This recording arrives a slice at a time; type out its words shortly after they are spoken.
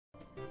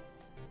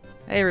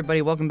Hey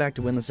everybody, welcome back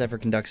to Windless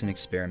Effort Conducts an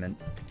Experiment.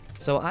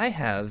 So I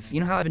have,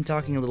 you know how I've been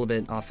talking a little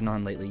bit off and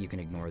on lately? You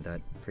can ignore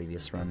that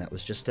previous run. That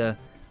was just a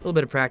little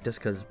bit of practice,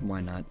 because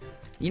why not?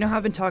 You know how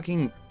I've been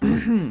talking,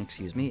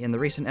 excuse me, in the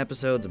recent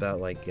episodes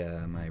about like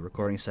my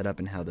recording setup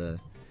and how the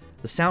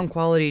sound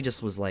quality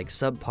just was like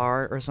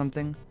subpar or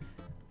something?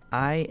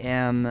 I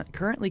am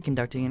currently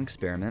conducting an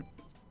experiment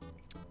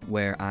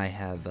where I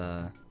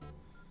have,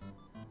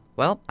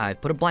 well,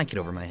 I've put a blanket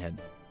over my head.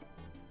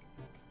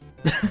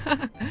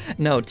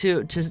 No,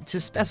 to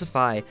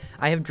specify,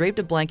 I have draped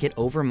a blanket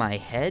over my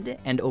head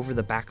and over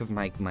the back of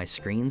my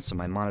screens, so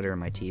my monitor and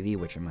my TV,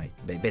 which are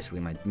basically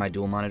my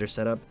dual monitor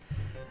setup.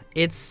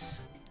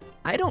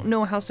 I don't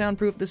know how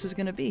soundproof this is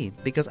gonna be,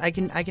 because I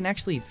can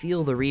actually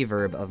feel the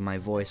reverb of my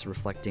voice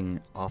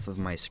reflecting off of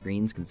my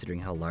screens, considering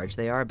how large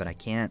they are, but I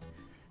can't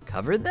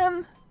cover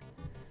them.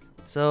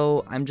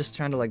 So I'm just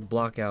trying to like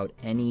block out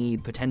any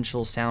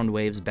potential sound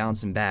waves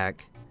bouncing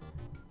back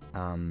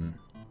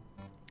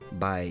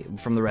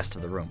from the rest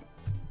of the room.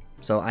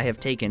 So I have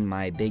taken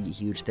my big,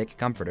 huge, thick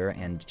comforter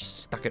and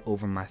just stuck it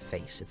over my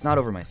face. It's not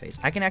over my face.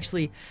 I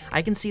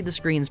can see the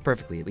screens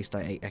perfectly. At least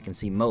I can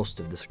see most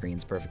of the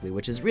screens perfectly,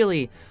 which is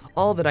really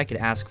all that I could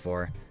ask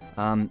for.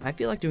 I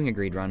feel like doing a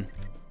greed run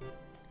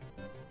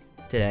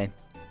today,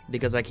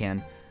 because I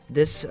can.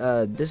 This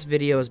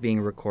video is being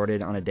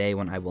recorded on a day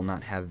when I will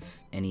not have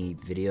any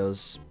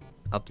videos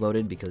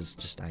uploaded, because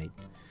just I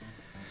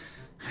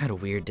had a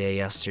weird day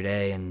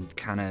yesterday and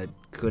kind of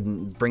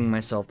couldn't bring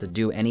myself to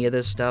do any of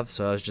this stuff,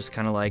 so I was just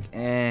kind of like,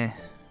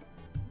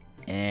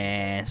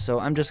 so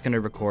I'm just going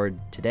to record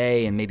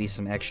today and maybe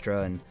some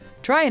extra and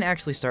try and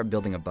actually start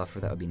building a buffer.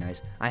 That would be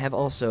nice. I have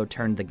also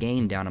turned the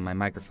gain down on my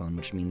microphone,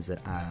 which means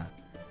that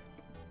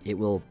it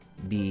will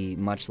be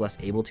much less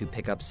able to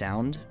pick up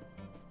sound,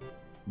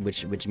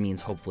 which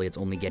means hopefully it's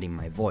only getting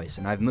my voice,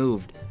 and I've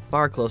moved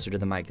far closer to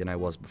the mic than I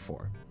was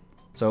before.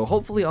 So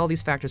hopefully all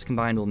these factors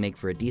combined will make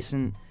for a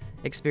decent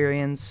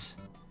experience.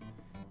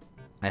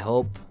 I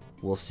hope.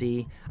 We'll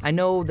see. I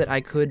know that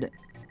I could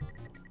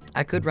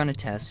run a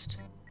test.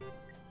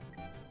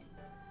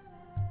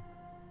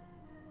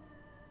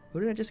 Who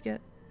did I just get?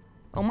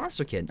 Oh,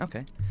 Monster Kid.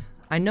 Okay.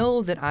 I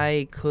know that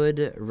I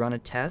could run a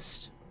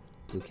test.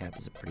 Blue Cap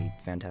is a pretty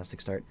fantastic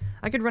start.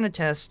 I could run a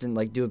test and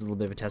like do a little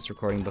bit of a test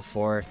recording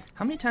before.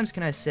 How many times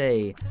can I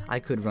say I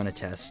could run a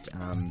test?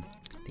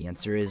 The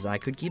answer is I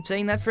could keep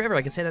saying that forever.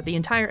 I could say that the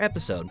entire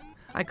episode.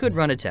 I could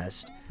run a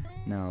test.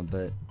 No,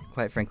 but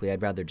quite frankly,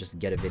 I'd rather just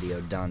get a video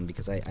done,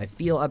 because I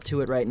feel up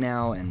to it right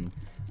now, and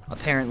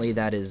apparently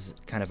that is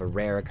kind of a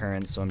rare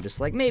occurrence, so I'm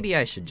just like, maybe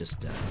I should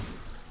just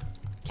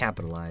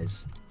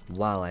capitalize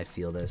while I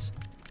feel this.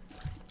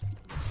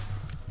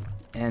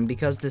 And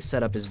because this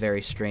setup is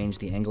very strange,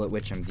 the angle at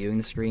which I'm viewing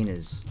the screen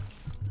is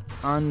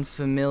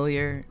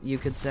unfamiliar, you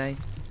could say.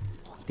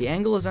 The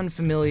angle is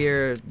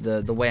unfamiliar,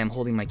 the way I'm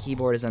holding my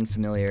keyboard is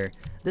unfamiliar.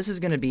 This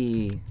is gonna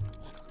be,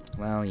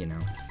 well, you know,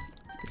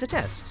 it's a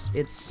test.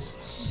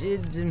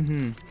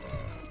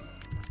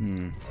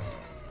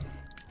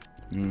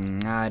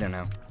 I don't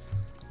know.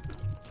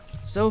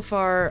 So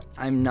far,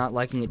 I'm not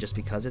liking it just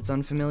because it's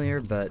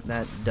unfamiliar, but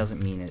that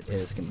doesn't mean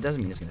it's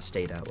gonna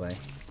stay that way.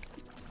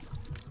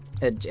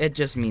 It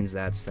just means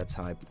that's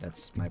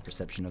my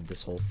perception of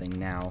this whole thing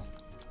now.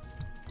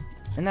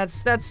 And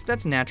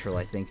that's natural,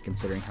 I think,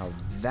 considering how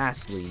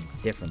vastly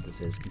different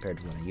this is compared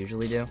to what I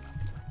usually do.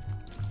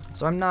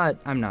 So I'm not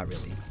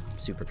really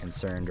super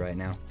concerned right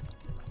now.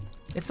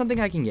 It's something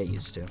I can get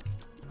used to.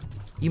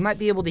 You might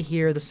be able to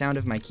hear the sound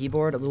of my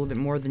keyboard a little bit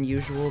more than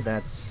usual.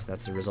 That's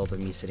a result of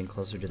me sitting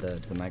closer to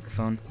the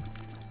microphone.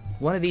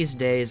 One of these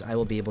days, I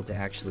will be able to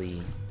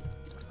actually,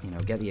 you know,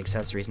 get the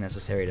accessories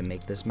necessary to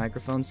make this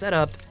microphone set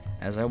up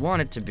as I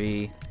want it to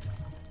be.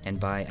 And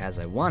by as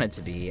I want it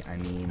to be, I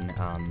mean,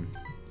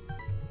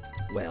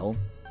 well,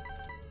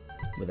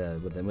 with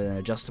an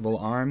adjustable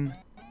arm.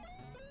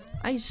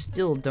 I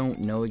still don't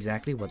know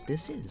exactly what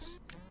this is.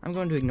 I'm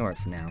going to ignore it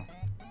for now.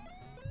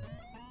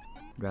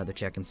 I'd rather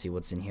check and see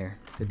what's in here.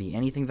 Could be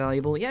anything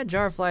valuable. Yeah,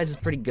 Jar of Flies is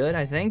pretty good,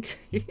 I think.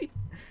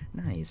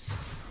 Nice.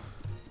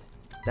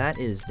 That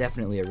is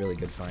definitely a really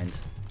good find.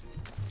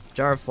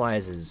 Jar of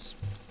Flies is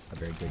a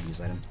very good use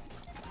item,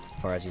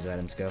 as far as use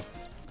items go.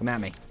 Come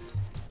at me.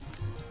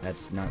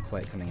 That's not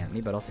quite coming at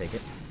me, but I'll take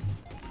it.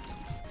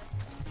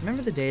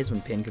 Remember the days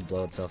when Pin could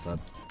blow itself up?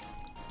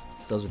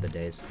 Those were the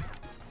days.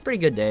 Pretty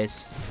good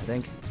days, I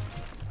think.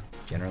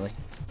 Generally.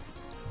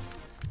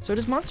 So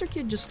does Monster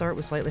Kid just start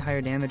with slightly higher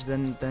damage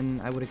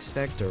than I would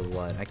expect, or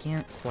what? I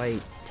can't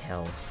quite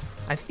tell.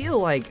 I feel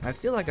like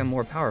I'm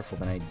more powerful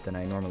than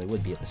I normally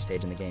would be at this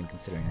stage in the game,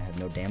 considering I have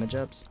no damage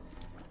ups.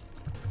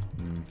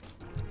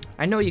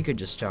 I know you could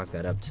just chalk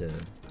that up to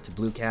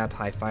Blue Cap.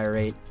 High fire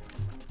rate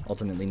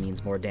ultimately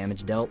means more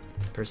damage dealt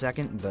per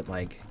second, but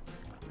like,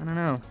 I don't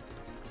know.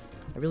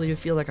 I really do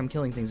feel like I'm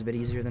killing things a bit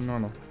easier than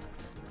normal.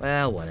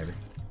 Well, whatever.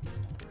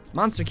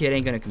 Monster Kid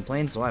ain't gonna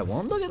complain, so I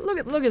won't. Look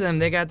at them.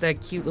 They got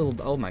that cute little.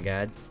 Oh my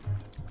god.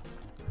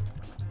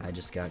 I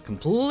just got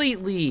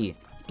completely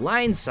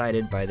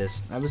blindsided by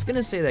this. I was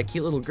gonna say that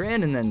cute little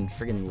grin, and then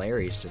friggin'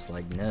 Larry's just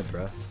like, nah,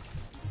 bruh.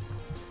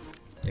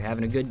 You're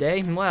having a good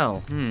day?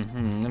 Well, let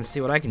me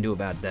see what I can do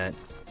about that.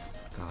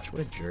 Gosh,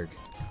 what a jerk.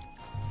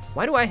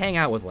 Why do I hang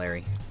out with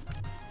Larry?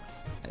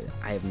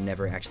 I have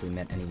never actually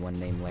met anyone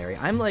named Larry.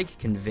 I'm like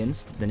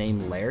convinced the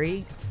name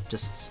Larry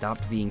just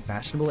stopped being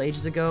fashionable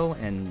ages ago,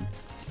 and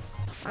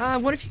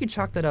what if you could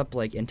chalk that up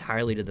like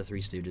entirely to the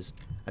Three Stooges?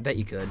 I bet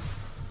you could.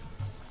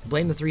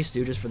 Blame the Three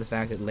Stooges for the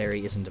fact that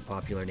Larry isn't a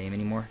popular name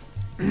anymore.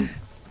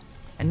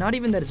 And not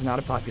even that it's not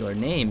a popular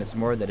name, it's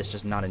more that it's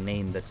just not a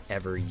name that's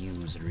ever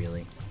used,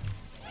 really.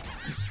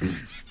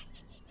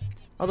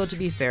 Although, to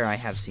be fair, I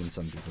have seen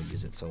some people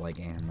use it, so, like,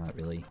 I'm not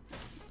really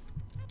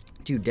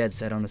too dead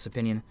set on this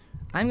opinion.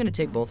 I'm gonna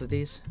take both of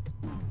these.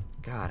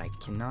 God, I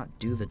cannot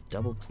do the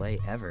double play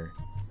ever.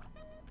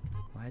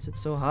 Why is it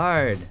so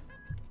hard?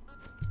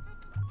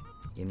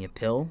 Give me a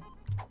pill.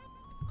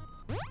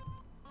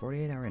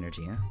 48-hour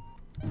energy, huh?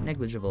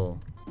 Negligible.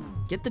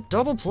 Get the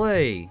double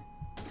play!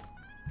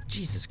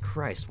 Jesus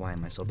Christ, why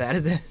am I so bad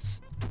at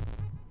this?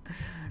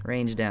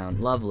 Range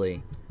down.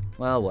 Lovely.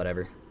 Well,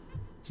 whatever.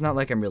 It's not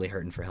like I'm really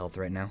hurting for health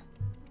right now.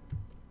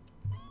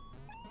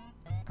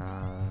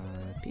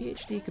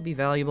 PhD could be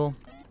valuable.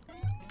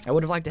 I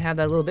would have liked to have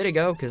that a little bit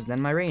ago, because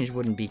then my range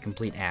wouldn't be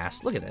complete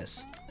ass. Look at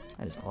this.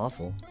 That is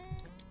awful.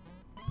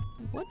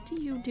 What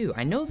do you do?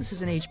 I know this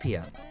is an HP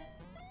up.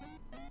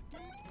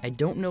 I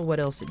don't know what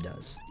else it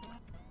does.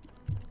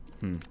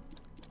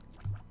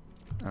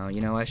 Oh,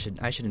 you know, I should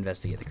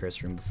investigate the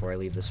curse room before I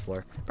leave this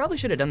floor. Probably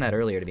should have done that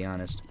earlier, to be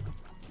honest.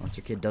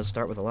 Monster Kid does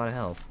start with a lot of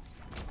health.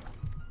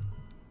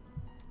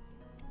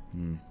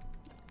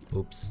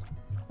 Oops.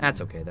 That's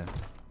okay, though.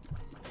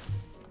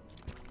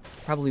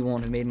 Probably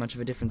won't have made much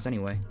of a difference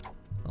anyway.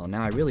 Well,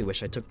 now I really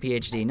wish I took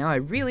PhD. Now I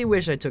really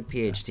wish I took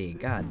PhD.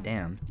 God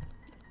damn.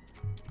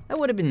 That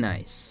would have been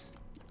nice.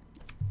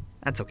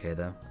 That's okay,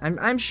 though.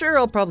 I'm sure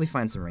I'll probably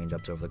find some range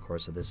ups over the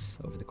course of this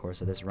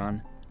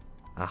run.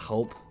 I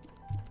hope.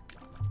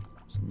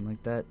 Something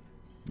like that.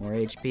 More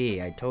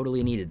HP. I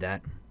totally needed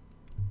that.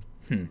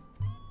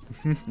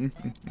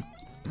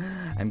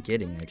 I'm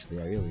kidding,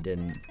 actually. I really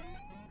didn't.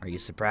 Are you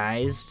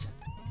surprised?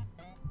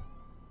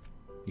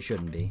 You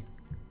shouldn't be.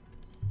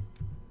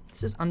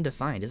 This is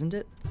undefined, isn't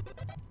it?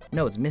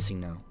 No, it's missing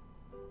no.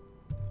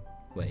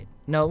 Wait.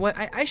 No, what?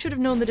 I should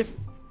have known the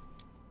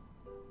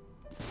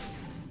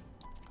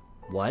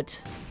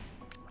What?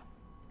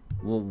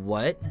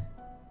 What?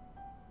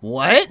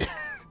 What?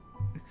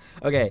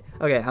 Okay,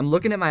 I'm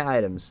looking at my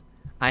items.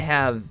 I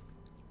have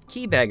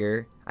Key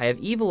Beggar, I have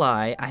Evil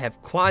Eye, I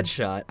have Quad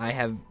Shot, I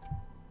have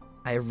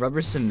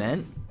Rubber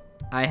Cement,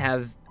 I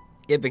have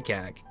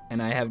Ipecac,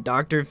 and I have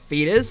Dr.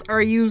 Fetus.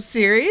 Are you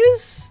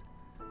serious?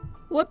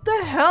 What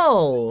the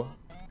hell?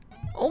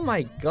 Oh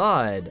my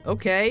god.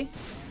 Okay.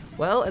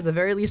 Well, at the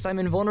very least, I'm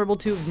invulnerable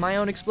to my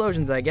own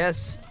explosions, I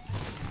guess.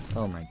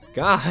 Oh my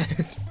god.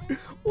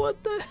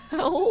 What the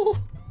hell?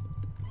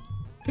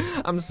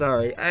 I'm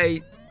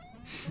sorry.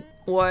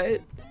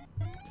 What?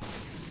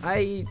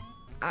 I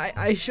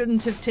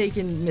shouldn't have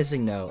taken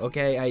Missing No,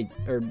 okay?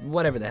 Or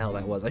whatever the hell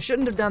that was. I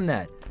shouldn't have done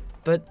that.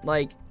 But,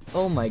 like,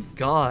 oh my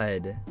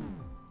god.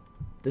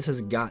 This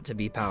has got to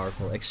be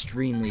powerful.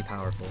 Extremely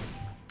powerful.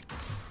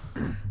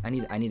 I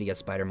need to get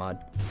Spider Mod.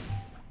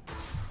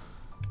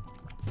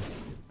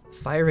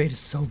 Fire rate is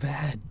so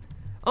bad.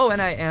 Oh,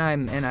 and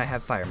I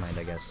have Fire Mind,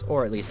 I guess.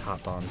 Or at least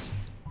Hot Bombs.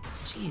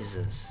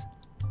 Jesus.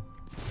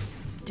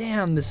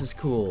 Damn, this is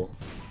cool.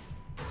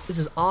 This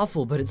is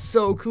awful, but it's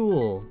so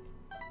cool.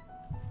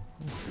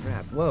 Oh,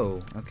 crap.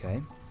 Whoa.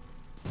 Okay.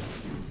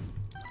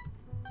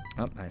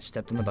 Oh, I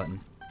stepped on the button.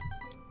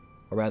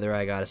 Or rather,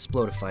 I got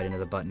explodified into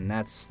the button.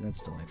 That's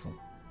delightful.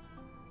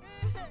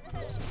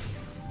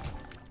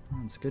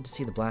 Oh, it's good to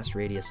see the blast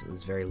radius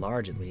is very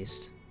large, at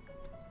least.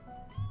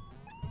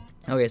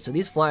 Okay, so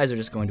these flies are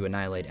just going to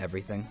annihilate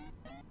everything.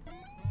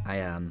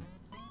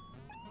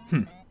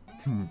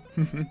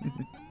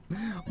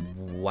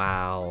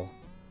 Wow.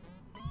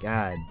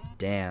 God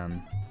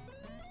damn.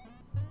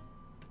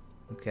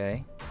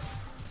 Okay.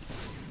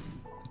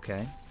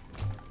 Okay.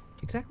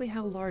 Exactly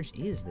how large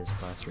is this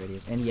blast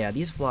radius? And yeah,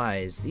 these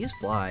flies.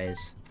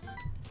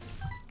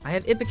 I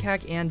have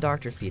Ipecac and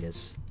Dr.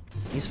 Fetus.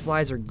 These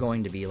flies are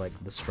going to be, like,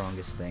 the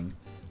strongest thing.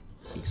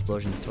 The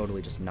explosion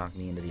totally just knocked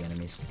me into the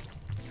enemies.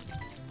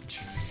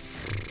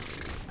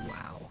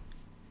 Wow.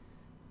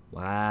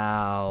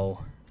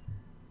 Wow.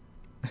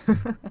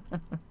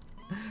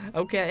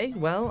 Okay,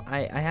 well,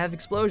 I have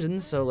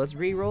explosions, so let's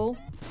re-roll.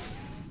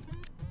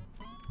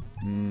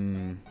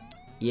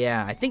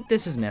 Yeah, I think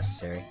this is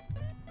necessary.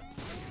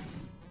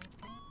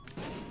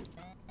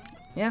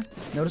 Yeah,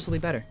 noticeably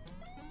better.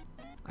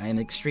 I am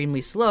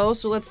extremely slow,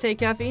 so let's take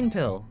Caffeine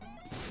Pill.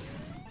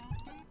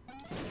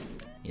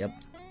 Yep.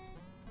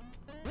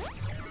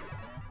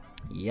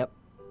 Yep.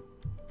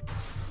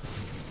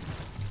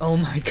 Oh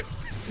my god.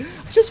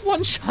 I just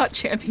one-shot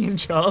Champion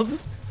Chub?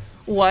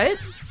 What?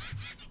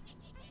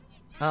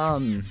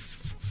 I'm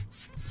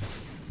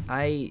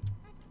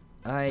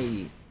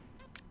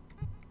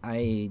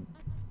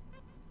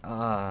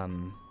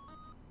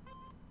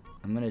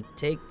gonna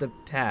take the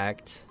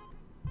Pact,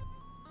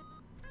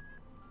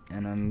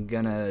 and I'm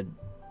gonna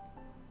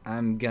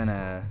I'm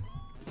gonna...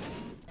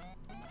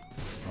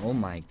 Oh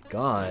my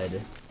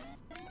god.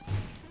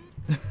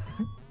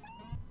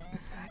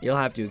 You'll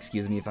have to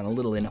excuse me if I'm a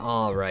little in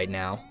awe right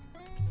now.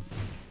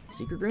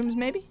 Secret rooms,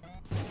 maybe?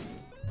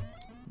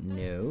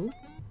 No.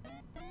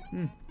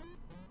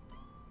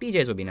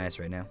 BJ's would be nice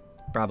right now.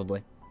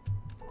 Probably.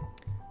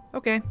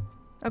 Okay.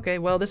 Okay,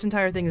 well, this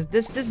entire thing is...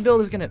 This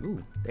build is gonna...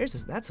 Ooh, there's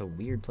this... That's a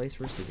weird place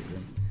for a secret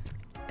room.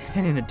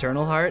 And an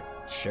Eternal Heart?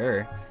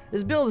 Sure.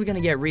 This build is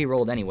gonna get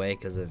re-rolled anyway,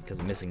 because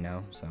of Missing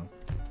No, so...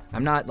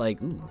 I'm not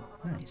like... Ooh,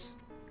 nice.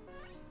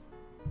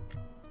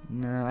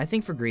 No, I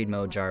think for Greed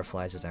Mode, Jar of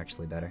Flies is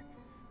actually better.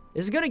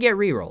 This is gonna get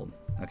re-rolled,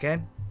 okay?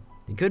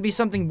 It could be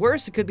something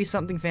worse, it could be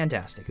something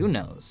fantastic. Who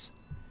knows?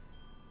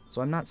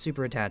 So I'm not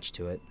super attached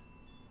to it.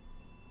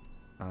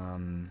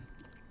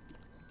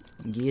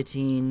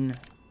 Guillotine.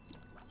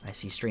 I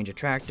see Strange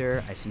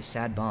Attractor. I see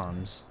Sad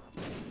Bombs.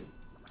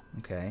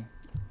 Okay.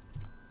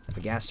 I have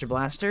a Gaster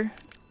Blaster.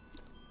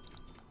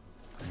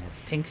 I have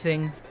a Pink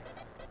Thing,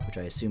 which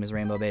I assume is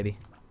Rainbow Baby.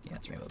 Yeah,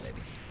 it's Rainbow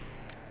Baby.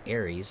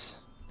 Aries.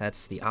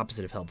 That's the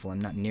opposite of helpful.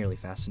 I'm not nearly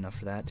fast enough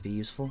for that to be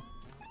useful.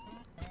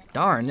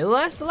 Darn, the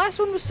last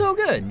one was so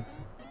good.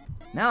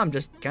 Now I'm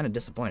just kind of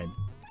disappointed.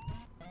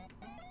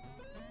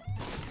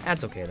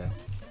 That's okay, though.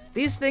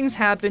 These things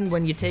happen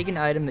when you take an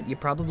item that you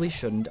probably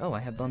shouldn't. Oh, I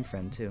have Bum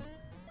Friend, too.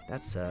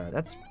 That's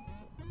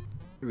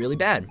really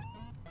bad.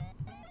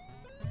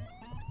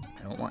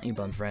 I don't want you,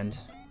 Bum Friend.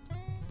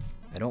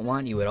 I don't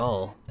want you at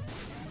all.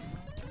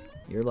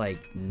 You're,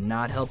 like,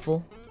 not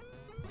helpful.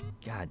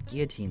 God,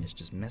 Guillotine is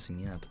just messing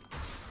me up.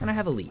 And I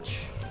have a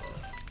Leech.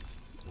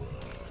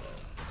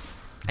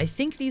 I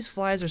think these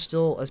flies are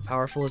still as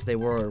powerful as they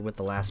were with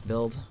the last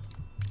build.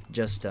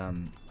 Just, what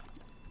kind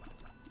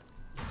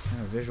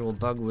of visual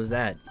bug was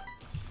that?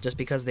 Just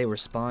because they were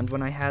spawned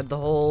when I had the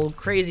whole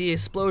crazy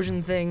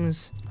explosion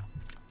things.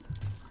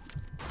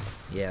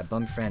 Yeah,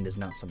 Bum Friend is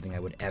not something I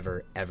would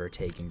ever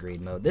take in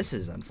Greed Mode. This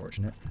is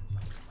unfortunate.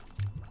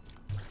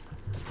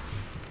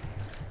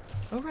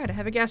 Oh right, I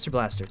have a Gaster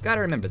Blaster.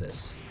 Gotta remember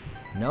this.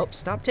 Nope,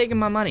 stop taking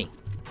my money.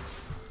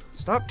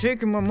 Stop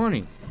taking my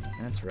money.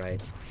 That's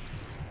right.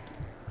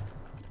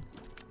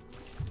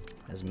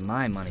 That's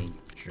my money,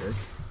 jerk.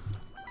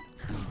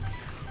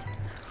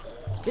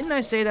 Didn't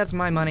I say that's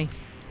my money?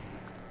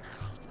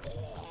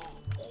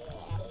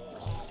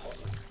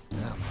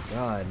 Oh my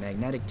god,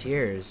 Magnetic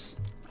Tears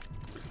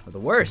are the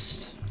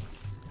worst.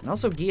 And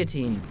also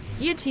Guillotine.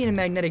 Guillotine and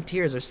Magnetic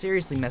Tears are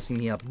seriously messing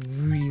me up.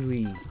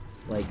 Really.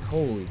 Like,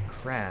 holy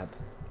crap.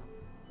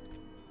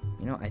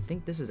 You know, I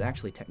think this is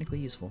actually technically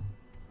useful.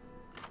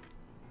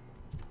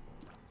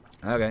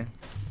 Okay.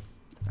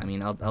 I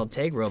mean, I'll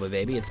take Robo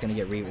Baby. It's gonna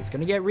get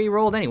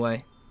re-rolled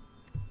anyway.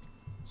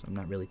 So I'm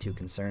not really too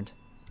concerned.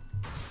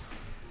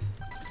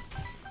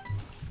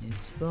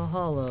 It's the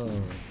hollow.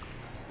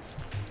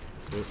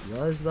 It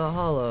was the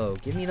hollow.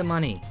 Give me the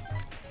money.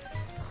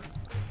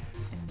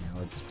 And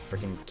now it's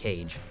freaking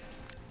Cage.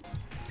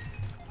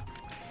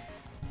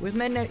 With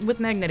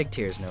Magnetic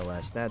Tears, no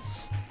less.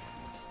 That's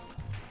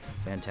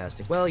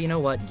fantastic. Well, you know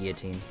what?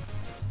 Guillotine.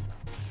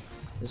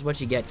 This is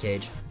what you get,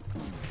 Cage.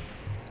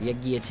 You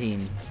get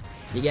Guillotine.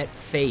 You get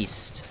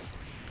faced.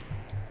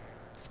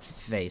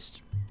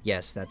 Faced.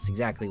 Yes, that's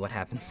exactly what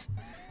happens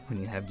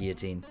when you have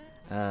Guillotine.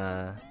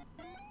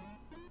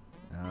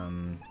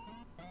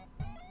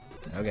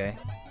 Okay.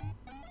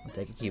 I'll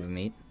take a cube of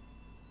meat.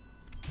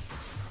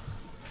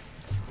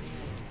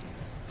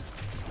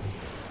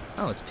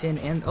 Oh, it's pin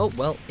and... Oh,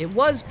 well, it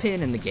was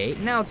pin in the gate.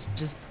 Now it's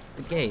just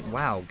the gate.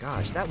 Wow,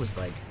 gosh, that was,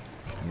 like,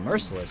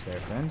 merciless there,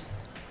 friend.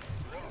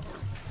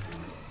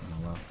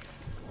 Oh, well.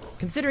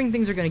 Considering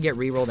things are going to get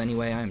re-rolled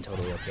anyway, I am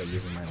totally okay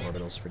using my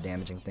orbitals for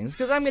damaging things.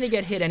 Because I'm going to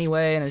get hit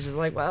anyway, and it's just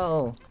like,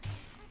 well...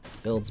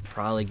 Build's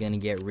probably going to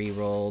get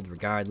re-rolled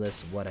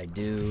regardless of what I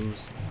do,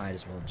 so I might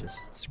as well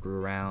just screw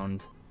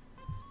around.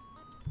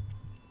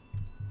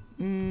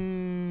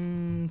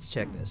 Let's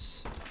check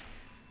this.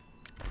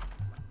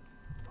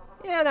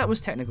 Yeah, that was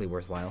technically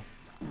worthwhile.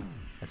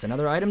 That's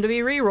another item to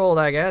be re-rolled,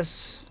 I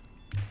guess.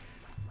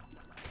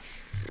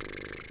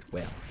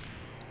 Well.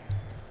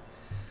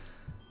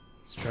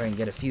 Let's try and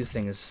get a few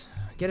things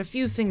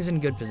in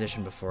good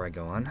position before I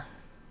go on.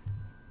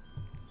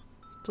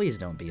 Please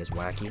don't be as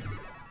wacky.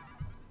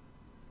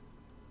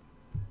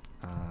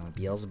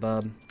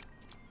 Beelzebub.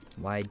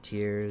 Wide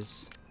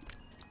Tears.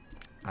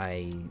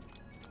 I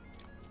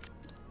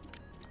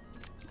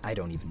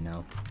don't even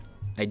know.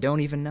 I don't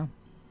even know.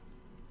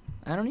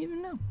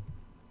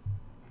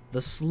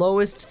 The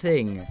slowest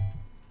thing.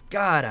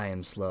 God, I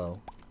am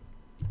slow.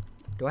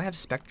 Do I have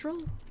Spectral?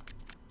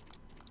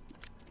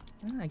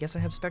 I guess I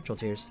have Spectral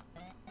Tears.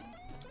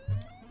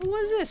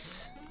 What is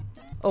this?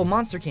 Oh,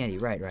 Monster Candy.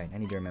 Right. I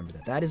need to remember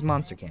that. That is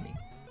Monster Candy.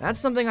 That's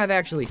something I've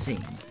actually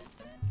seen.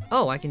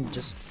 Oh, I can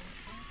just...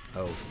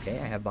 Okay,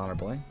 I have Bomber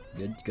Boy.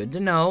 Good to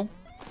know.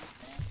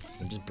 I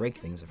can just break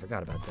things. I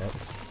forgot about that.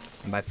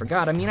 And by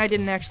forgot, I mean I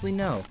didn't actually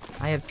know.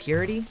 I have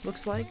Purity,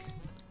 looks like.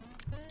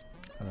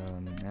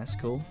 That's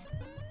cool.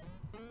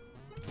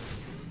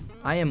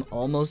 I am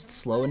almost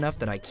slow enough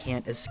that I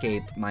can't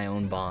escape my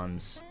own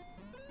bombs.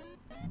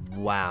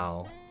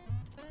 Wow.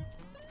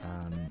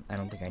 I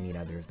don't think I need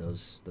either of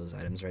those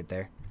items right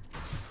there.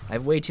 I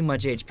have way too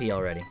much HP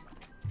already.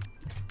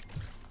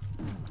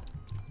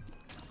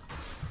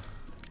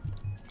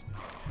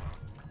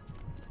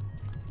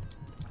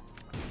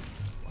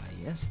 Why,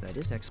 yes, that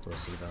is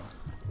Explosivo.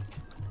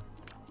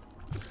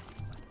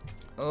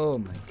 Oh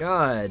my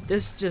god,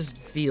 this just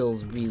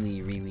feels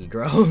really, really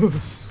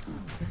gross.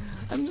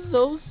 I'm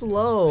so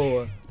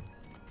slow.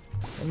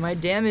 And my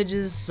damage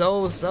is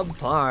so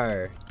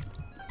subpar.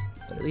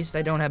 But at least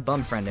I don't have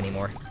Bum Friend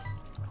anymore.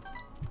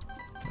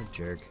 What a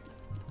jerk.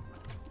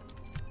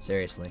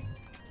 Seriously.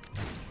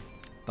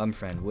 Bum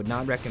Friend, would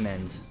not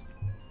recommend.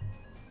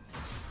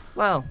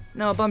 Well,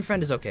 no, Bum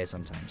Friend is okay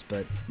sometimes,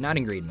 but not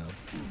in greed mode.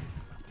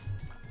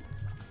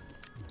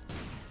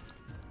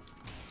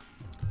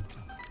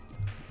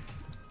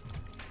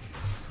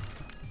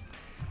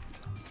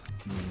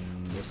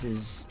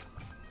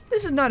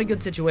 This is not a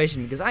good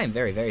situation because I am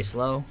very, very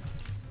slow.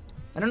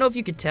 I don't know if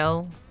you could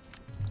tell,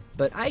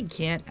 but I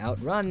can't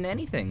outrun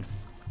anything.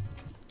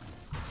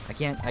 I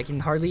can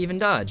hardly even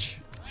dodge.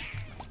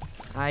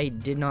 I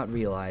did not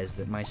realize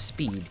that my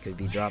speed could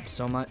be dropped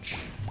so much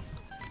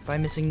by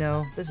missing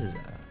no. This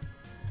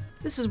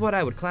is what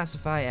I would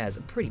classify as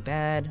pretty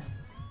bad.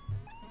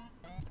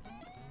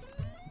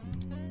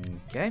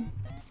 Okay.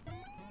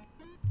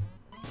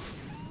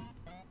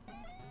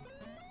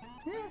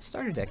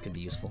 Starter deck could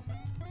be useful.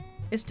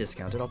 It's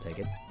discounted, I'll take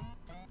it.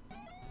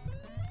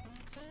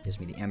 Gives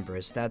me the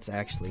Empress. That's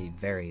actually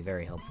very,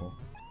 very helpful.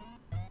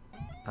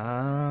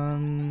 I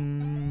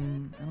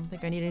don't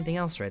think I need anything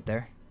else right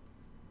there.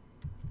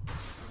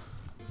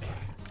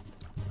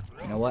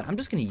 You know what? I'm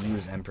just gonna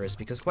use Empress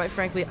because quite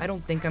frankly, I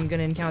don't think I'm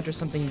gonna encounter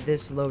something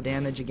this low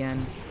damage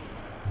again.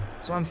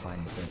 So I'm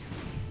fine with it.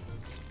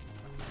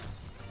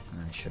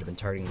 I should have been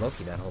targeting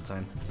Loki that whole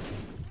time.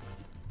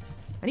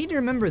 I need to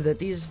remember that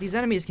these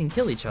enemies can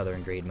kill each other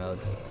in greed mode.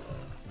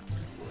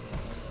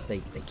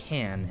 They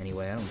can,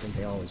 anyway. I don't think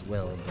they always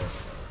will, but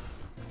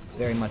it's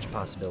very much a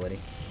possibility.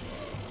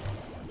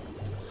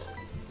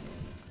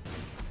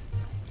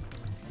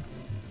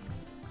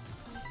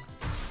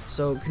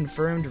 So,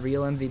 confirmed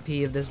real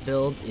MVP of this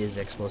build is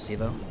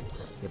Explosivo,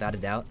 without a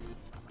doubt.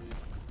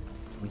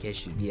 In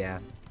case you, yeah,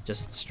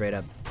 just straight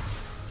up.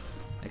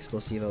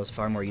 Explosivo is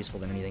far more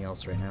useful than anything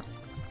else right now.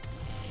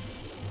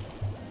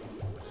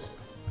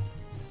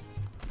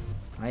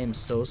 I am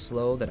so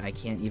slow that I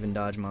can't even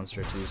dodge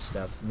Monster 2's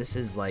stuff. This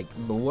is like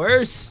the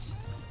worst!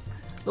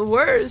 The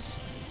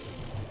worst!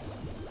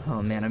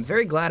 Oh man, I'm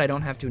very glad I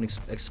don't have to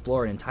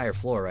explore an entire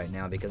floor right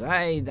now because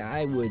I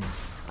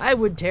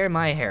would tear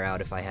my hair out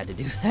if I had to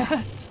do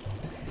that.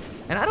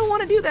 And I don't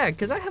want to do that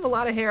because I have a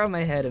lot of hair on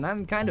my head and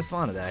I'm kind of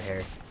fond of that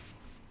hair.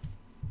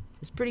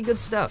 It's pretty good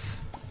stuff.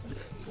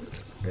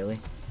 Really?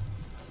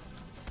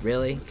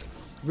 Really?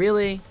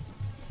 Really?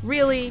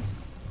 Really?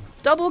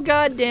 Double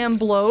goddamn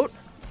bloat?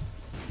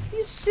 Are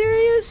you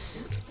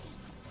serious?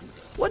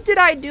 What did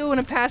I do in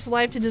a past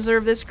life to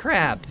deserve this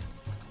crap?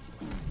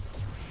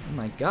 Oh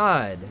my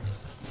god.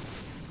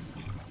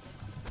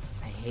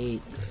 I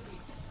hate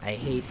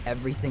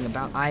everything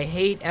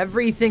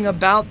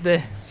about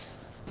this.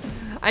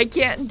 I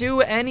can't do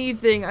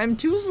anything. I'm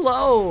too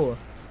slow.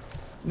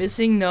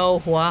 Missing no.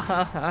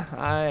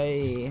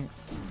 Why?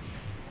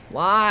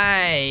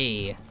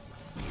 Why?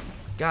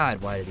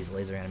 God, why do these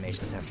laser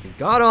animations have to be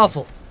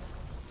god-awful?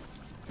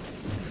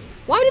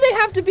 Why do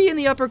they have to be in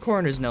the upper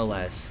corners, no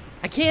less?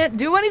 I can't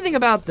do anything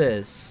about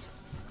this.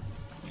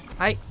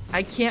 I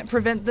can't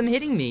prevent them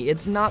hitting me.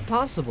 It's not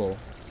possible.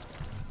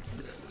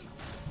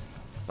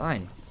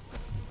 Fine.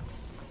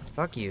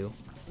 Fuck you.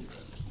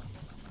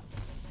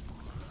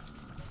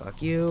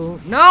 Fuck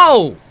you.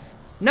 No!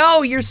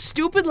 No, your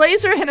stupid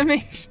laser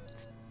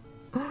animations.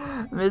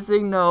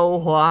 Missing no,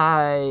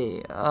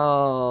 why?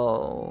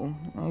 Oh,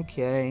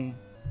 okay.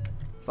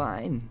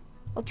 Fine.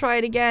 I'll try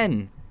it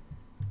again.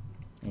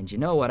 And you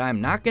know what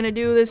I'm not gonna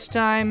do this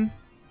time?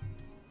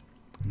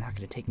 I'm not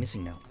gonna take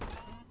missing no.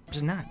 I'm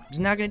just not. I'm just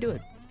not gonna do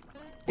it.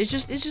 It's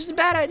just a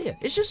bad idea.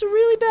 It's just a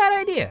really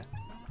bad idea.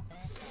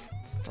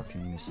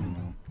 Fucking missing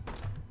no.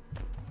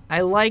 I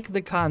like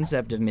the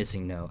concept of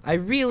missing no. I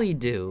really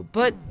do.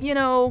 But, you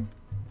know,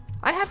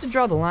 I have to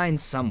draw the line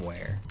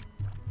somewhere.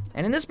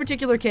 And in this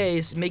particular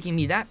case, making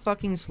me that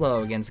fucking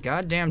slow against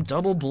goddamn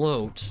double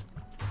bloat,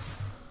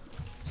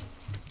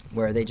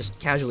 where they just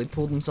casually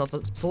pulled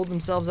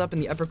themselves up in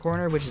the upper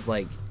corner, which is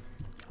like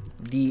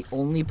the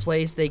only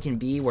place they can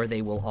be where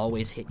they will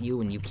always hit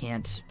you and you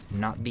can't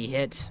not be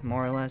hit,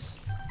 more or less.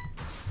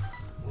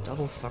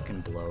 Double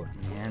fucking bloat,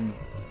 man.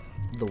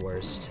 The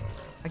worst.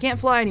 I can't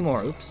fly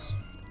anymore. Oops.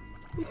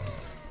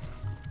 Oops.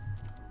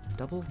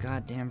 Double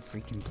goddamn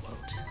freaking bloat.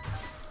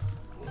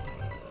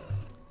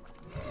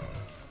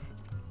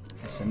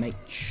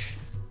 SMH.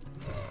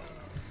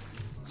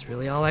 That's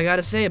really all I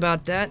gotta say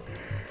about that.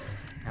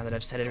 Now that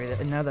I've said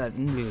everything, now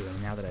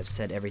that I've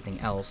said everything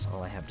else,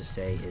 all I have to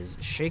say is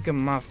shaking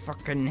my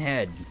fucking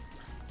head.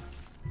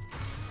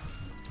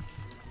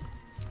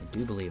 I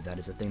do believe that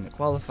is a thing that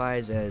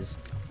qualifies as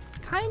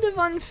kind of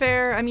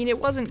unfair. I mean, it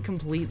wasn't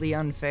completely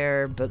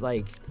unfair, but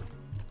like,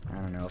 I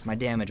don't know, if my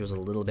damage was a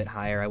little bit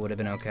higher, I would have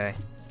been okay.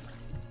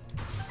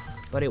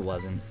 But it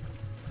wasn't.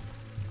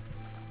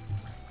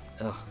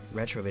 Ugh,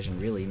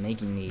 Retrovision really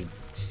making me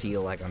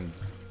feel like I'm,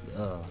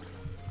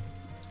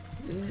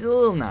 it's a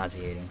little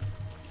nauseating.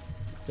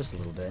 Just a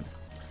little bit.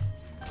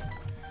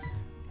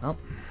 Oh.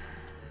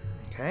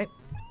 Okay.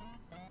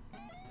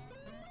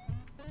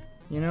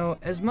 You know,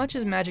 as much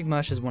as Magic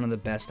Mush is one of the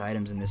best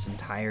items in this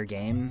entire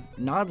game,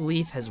 Nod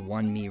Leaf has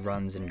won me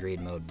runs in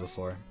Greed mode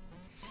before.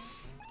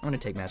 I'm gonna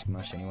take Magic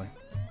Mush anyway.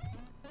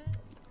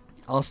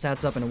 All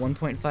stats up in a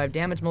 1.5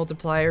 damage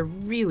multiplier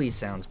really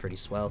sounds pretty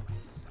swell.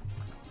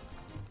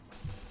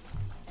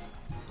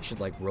 You should,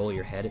 like, roll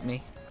your head at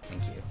me.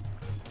 Thank you.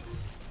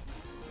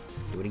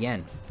 Do it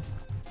again.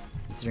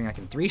 Considering I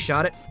can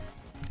 3-shot it.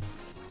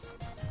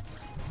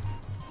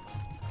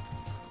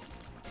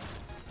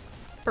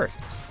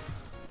 Perfect.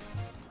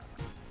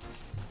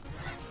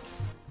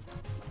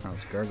 Oh,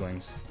 it's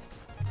Gurglings.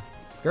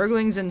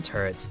 Gurglings and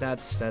turrets.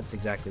 That's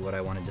exactly what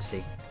I wanted to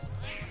see.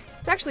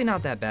 It's actually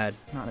not that bad.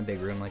 Not in a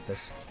big room like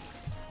this.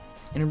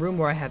 In a room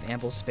where I have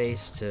ample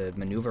space to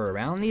maneuver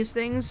around these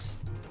things,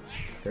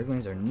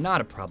 Gurglings are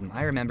not a problem.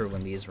 I remember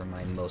when these were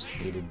my most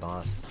hated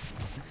boss.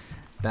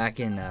 Back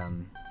in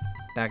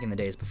the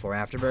days before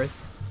Afterbirth,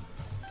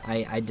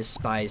 I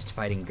despised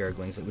fighting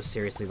Gurglings. It was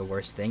seriously the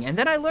worst thing. And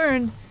then I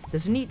learned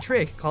this neat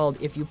trick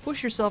called if you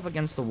push yourself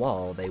against the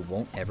wall, they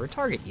won't ever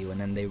target you. And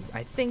then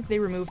I think they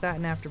removed that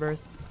in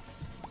Afterbirth,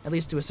 at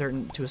least to a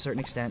certain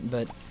extent.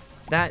 But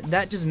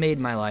that just made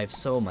my life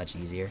so much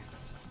easier.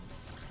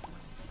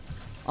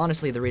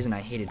 Honestly, the reason I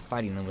hated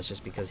fighting them was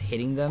just because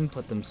hitting them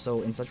put them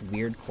in such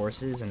weird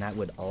courses, and that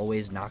would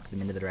always knock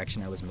them into the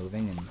direction I was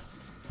moving.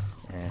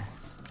 And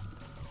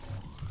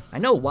I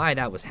know why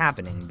that was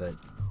happening, but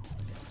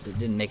it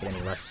didn't make it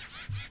any less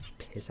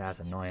piss-ass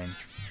annoying.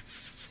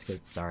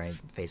 Sorry,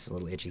 face is a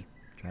little itchy.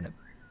 Trying to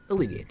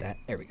alleviate that.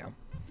 There we go.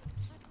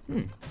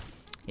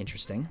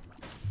 Interesting.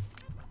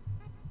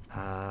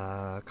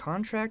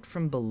 Contract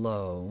from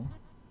below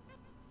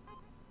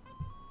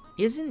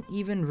isn't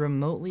even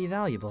remotely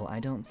valuable, I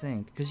don't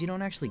think, because you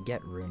don't actually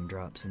get rune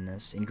drops in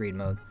this, in Greed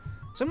mode.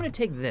 So I'm going to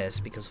take this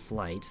because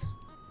flight.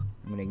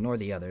 I'm going to ignore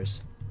the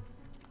others.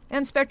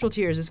 And Spectral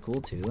Tears is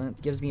cool too, and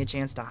it gives me a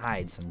chance to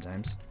hide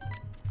sometimes.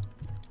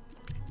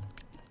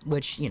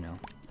 Which, you know,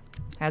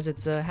 has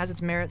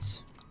its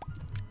merits.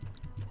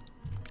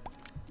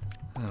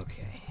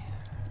 Okay.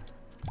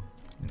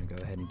 I'm gonna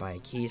go ahead and buy a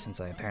key since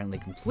I apparently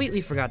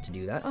completely forgot to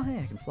do that. Oh, hey,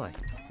 I can fly.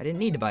 I didn't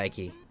need to buy a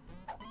key.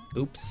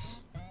 Oops.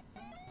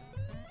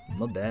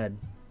 My bad.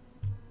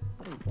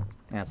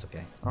 That's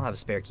okay. I'll have a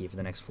spare key for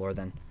the next floor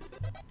then.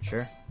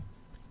 Sure.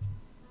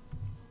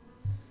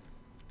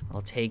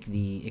 I'll take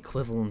the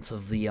equivalent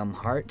of the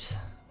heart.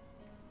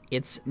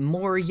 It's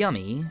more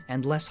yummy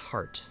and less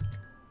heart.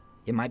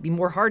 It might be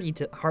more hardy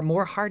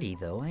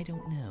though. I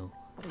don't know.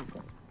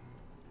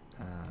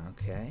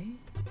 Okay.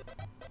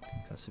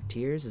 Concussive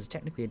Tears is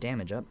technically a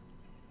damage up.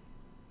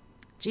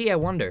 Gee, I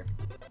wonder.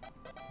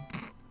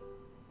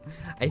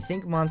 I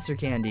think Monster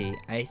Candy.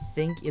 I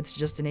think it's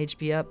just an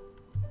HP up.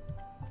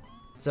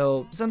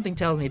 So something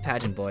tells me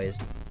Pageant Boy is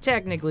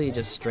technically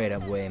just straight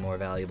up way more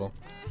valuable.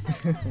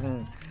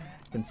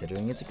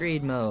 Considering it's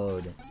Greed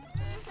mode.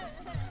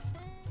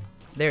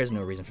 There's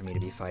no reason for me to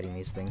be fighting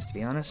these things, to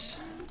be honest.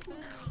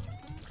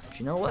 But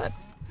you know what?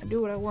 I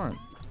do what I want.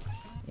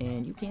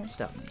 And you can't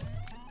stop me.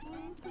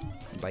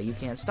 And by you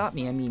can't stop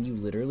me, I mean you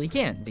literally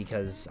can't,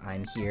 because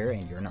I'm here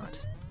and you're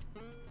not.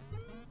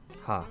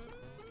 Ha.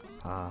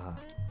 Ha ha ha.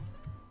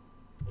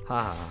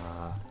 Ha ha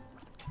ha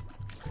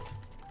ha.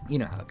 You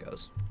know how it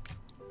goes.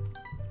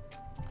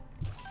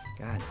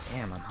 God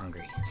damn, I'm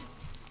hungry.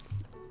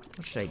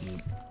 What should I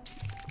eat?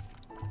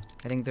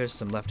 I think there's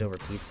some leftover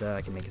pizza.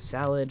 I can make a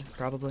salad,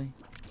 probably.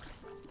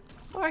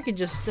 Or I could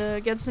just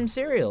get some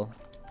cereal.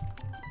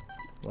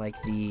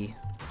 Like the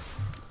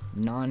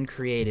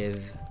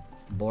non-creative,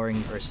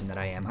 boring person that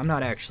I am. I'm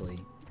not actually.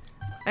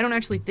 I don't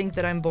actually think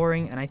that I'm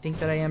boring, and I think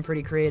that I am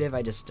pretty creative.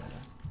 I just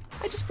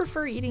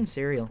prefer eating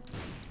cereal.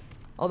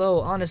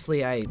 Although,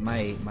 honestly,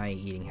 my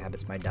eating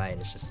habits, my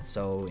diet is just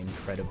so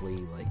incredibly,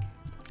 like,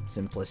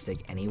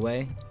 simplistic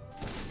anyway.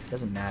 It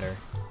doesn't matter.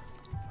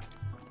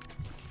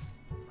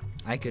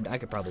 I could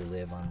probably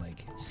live on,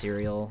 like,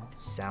 cereal,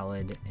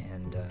 salad,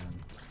 and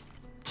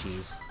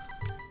cheese.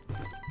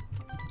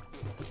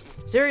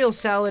 Cereal,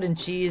 salad, and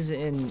cheese,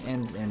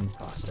 and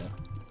pasta.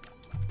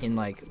 In,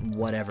 like,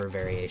 whatever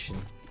variation.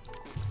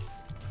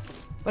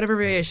 Whatever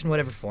variation,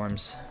 whatever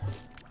forms.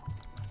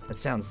 That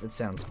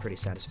sounds pretty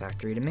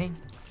satisfactory to me.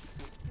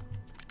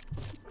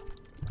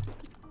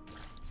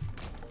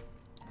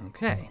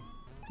 Okay.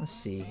 Let's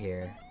see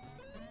here.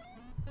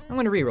 I'm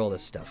gonna re-roll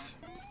this stuff.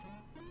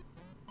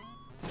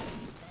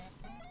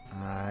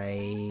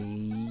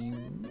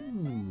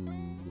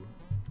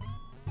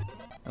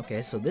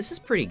 Okay, so this is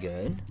pretty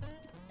good.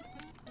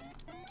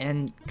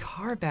 And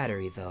car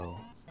battery, though.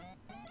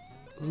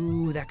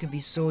 Ooh, that could be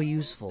so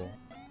useful.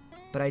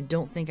 but I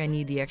don't think I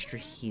need the extra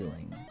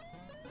healing.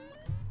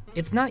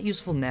 It's not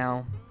useful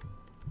now,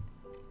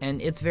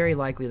 and it's very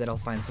likely that I'll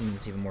find something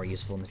that's even more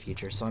useful in the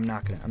future, so I'm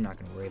not gonna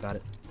worry about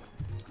it.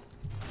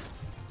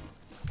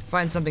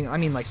 Find something, I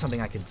mean like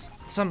something I could,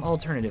 some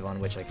alternative on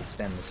which I could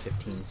spend this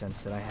 15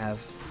 cents that I have.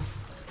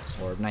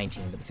 Or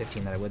 19, but the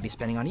 15 that I would be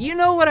spending on, you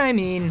know what I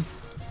mean!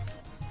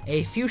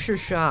 A future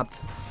shop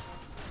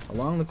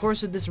along the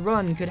course of this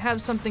run could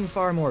have something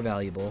far more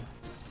valuable.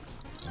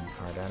 One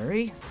car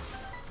battery.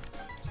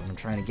 That's what I'm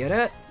trying to get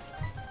at.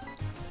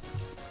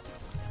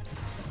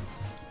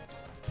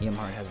 EM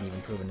Heart hasn't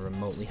even proven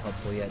remotely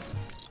helpful yet,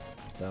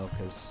 though,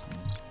 because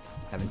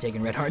I haven't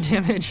taken red heart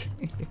damage.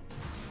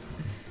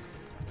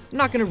 I'm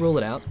not going to rule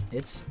it out.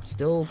 It's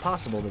still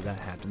possible that that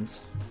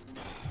happens.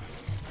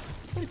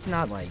 But it's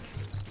not, like,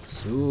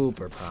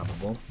 super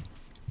probable.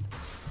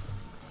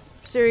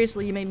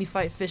 Seriously, you made me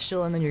fight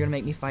Fistula, and then you're going to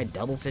make me fight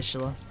double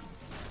Fistula?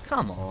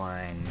 Come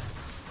on.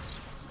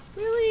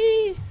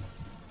 Really?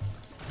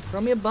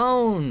 Throw me a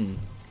bone.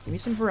 Give me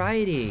some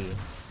variety.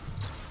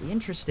 Be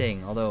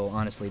interesting. Although,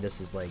 honestly, this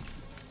is, like,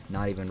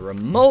 not even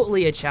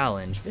remotely a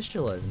challenge.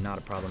 Fistula is not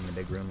a problem in a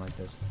big room like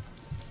this.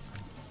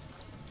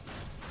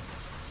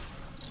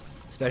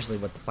 Especially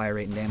with the fire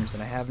rate and damage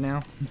that I have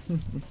now.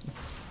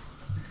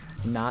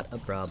 Not a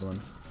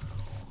problem.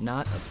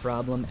 Not a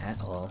problem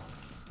at all.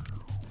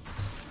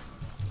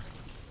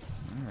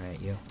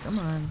 Alright, you. Come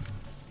on.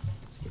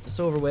 Let's get this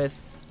over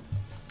with.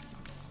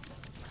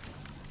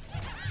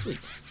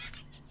 Sweet.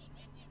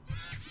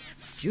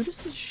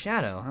 Judas's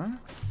Shadow, huh?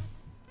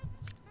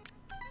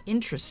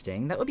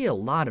 Interesting. That would be a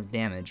lot of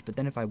damage, but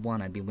then if I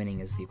won, I'd be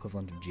winning as the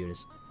equivalent of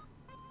Judas.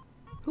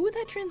 Who would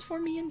that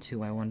transform me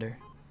into, I wonder?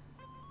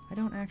 I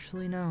don't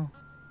actually know.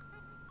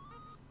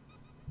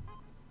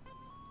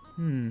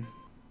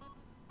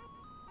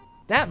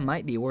 That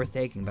might be worth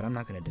taking, but I'm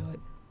not going to do it.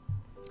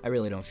 I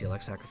really don't feel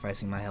like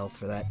sacrificing my health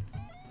for that.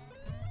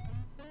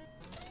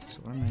 So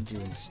what I'm going to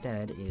do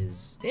instead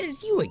is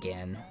you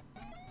again.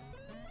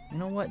 You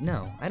know what?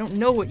 No. I don't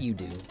know what you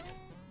do.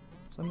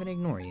 So I'm going to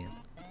ignore you.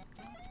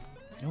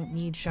 I don't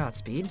need shot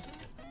speed.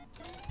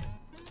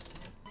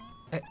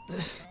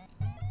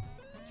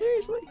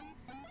 Seriously?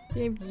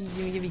 You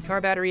give me car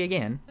battery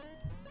again?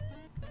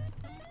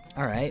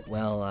 Alright,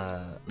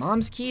 well,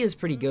 Mom's Key is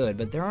pretty good,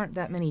 but there aren't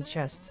that many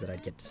chests that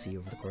I'd get to see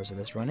over the course of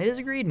this run. It is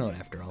a greed mode,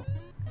 after all.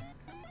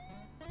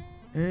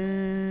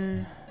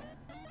 Yeah,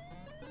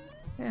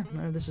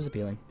 no, this is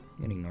appealing.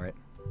 You can ignore it.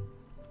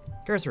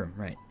 Curse room,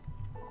 right.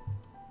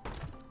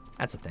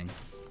 That's a thing.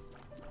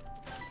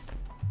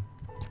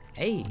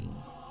 Hey.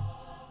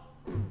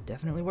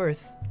 Definitely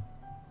worth.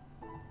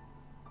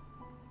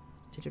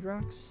 Tinted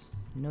rocks?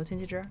 No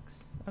tinted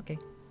rocks? Okay.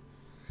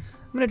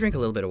 I'm gonna drink a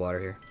little bit of water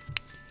here,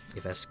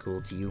 if that's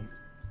cool to you.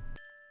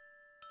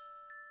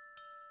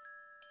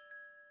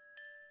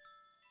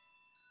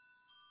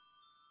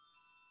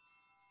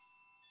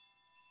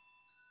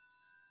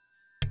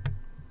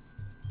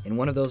 In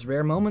one of those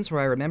rare moments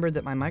where I remembered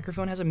that my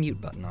microphone has a mute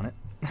button on it.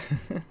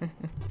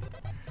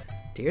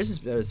 Tears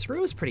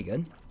Screw is pretty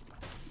good.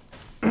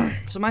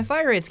 So my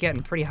fire rate's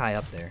getting pretty high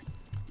up there.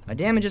 My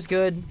damage is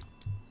good.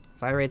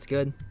 Fire rate's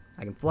good.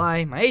 I can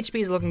fly. My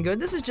HP is looking good.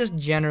 This is just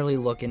generally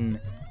looking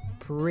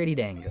pretty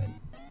dang good.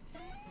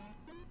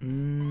 I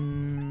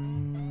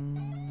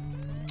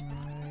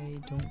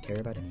don't care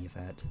about any of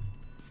that.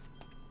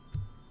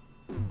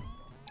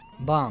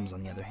 Bombs,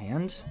 on the other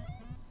hand,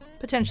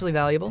 potentially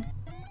valuable.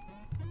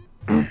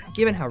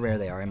 Given how rare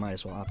they are, I might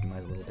as well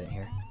optimize a little bit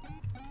here.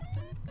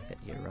 Get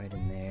you right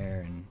in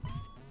there and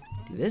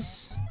do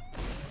this.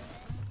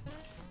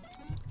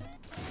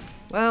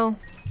 Well,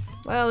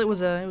 it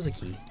was a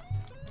key,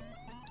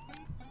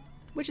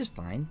 which is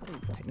fine,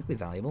 technically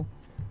valuable.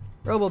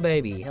 Robo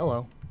Baby,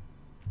 hello.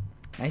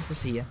 Nice to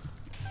see you.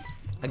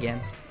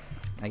 Again,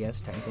 I guess,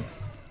 technically.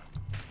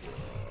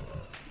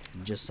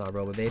 Just saw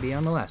Robo Baby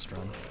on the last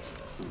run.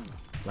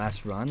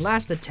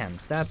 Last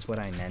attempt, that's what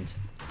I meant.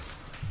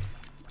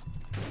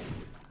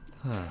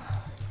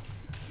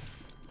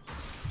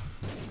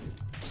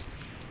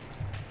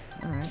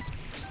 Alright.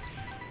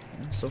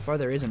 So far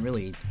there isn't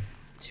really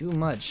too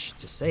much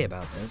to say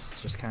about this.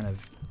 It's just kind of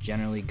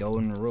generally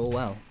going real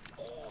well.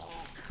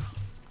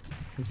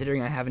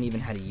 Considering I haven't even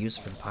had a use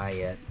for the pie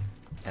yet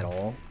at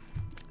all.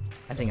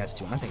 I think I'm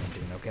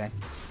doing okay.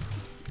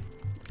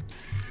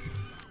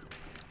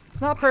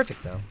 It's not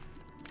perfect though.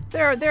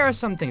 There are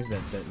some things that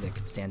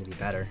could stand to be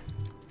better.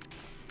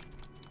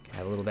 Could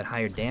have a little bit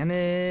higher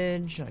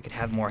damage. I could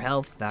have more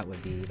health. That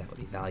would be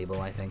valuable,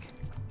 I think.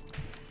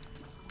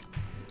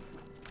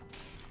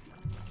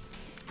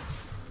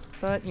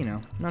 But, you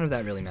know, none of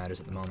that really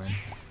matters at the moment.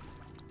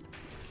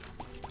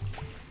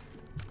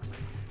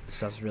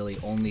 Stuff's really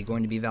only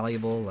going to be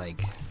valuable,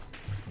 like,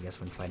 I guess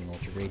when fighting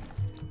Ultra Greed.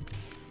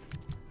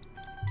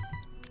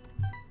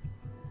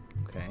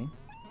 Okay.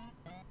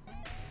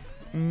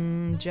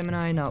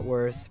 Gemini, not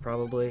worth,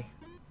 probably.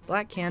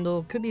 Black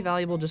Candle could be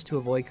valuable just to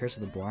avoid Curse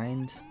of the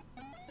Blind.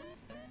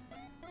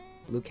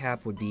 Blue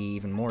Cap would be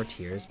even more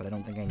tears, but I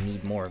don't think I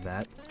need more of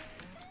that.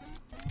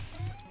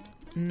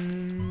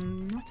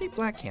 I'll take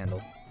black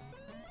candle.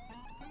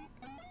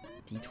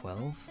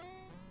 D12?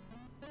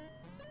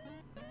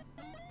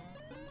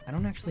 I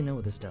don't actually know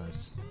what this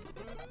does.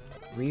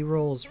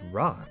 Rerolls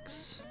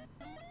rocks.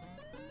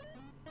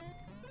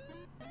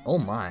 Oh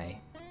my.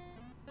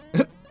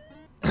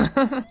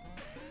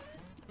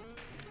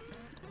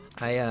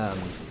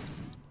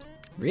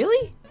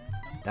 Really?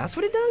 That's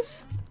what it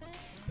does?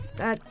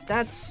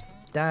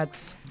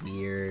 That's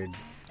weird.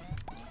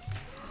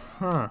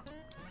 Huh.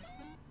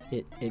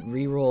 It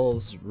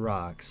rerolls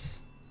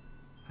rocks.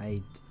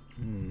 I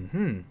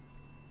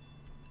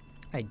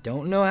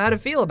don't know how to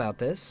feel about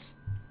this.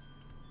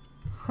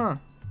 Huh.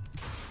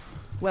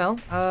 Well,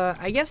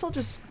 I guess I'll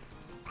just...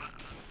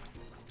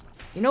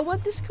 You know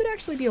what? This could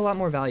actually be a lot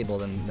more valuable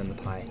than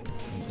the pie.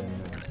 Than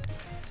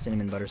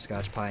cinnamon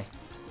butterscotch pie.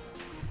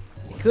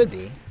 It could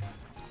be.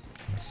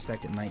 I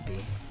suspect it might be.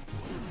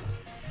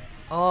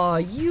 Aw,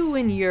 you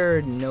and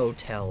your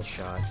no-tell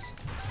shots.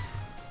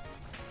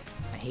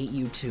 I hate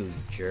you too, you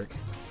jerk.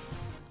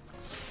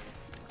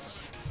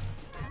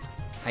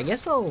 I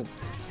guess I'll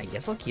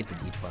keep the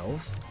D12.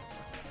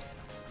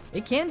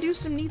 It can do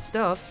some neat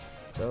stuff.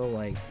 So,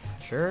 like,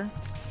 sure.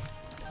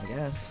 I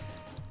guess.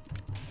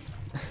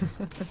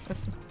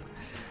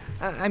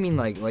 I mean,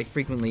 like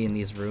frequently in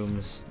these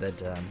rooms that,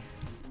 the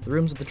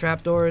rooms with the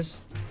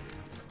trapdoors,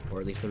 or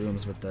at least the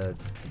rooms with the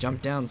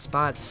jump down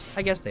spots,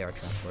 I guess they are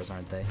trapdoors,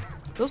 aren't they?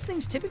 Those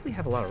things typically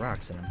have a lot of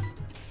rocks in them.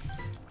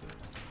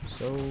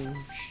 So,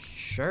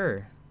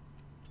 sure.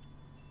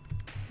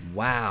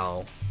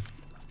 Wow.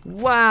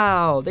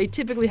 Wow, they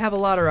typically have a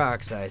lot of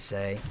rocks, I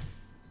say.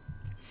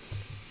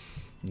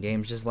 The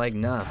game's just like,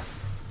 nah.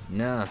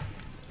 Nah,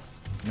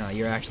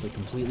 you're actually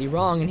completely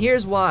wrong, and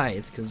here's why.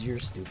 It's because you're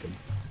stupid.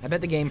 I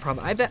bet the game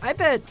I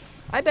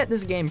bet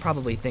this game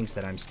probably thinks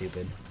that I'm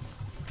stupid.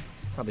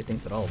 Probably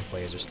thinks that all the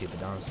players are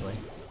stupid, honestly.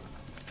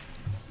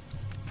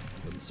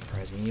 Wouldn't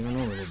surprise me even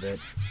a little bit.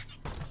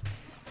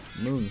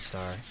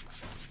 Moonstar.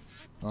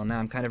 Well, now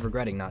I'm kind of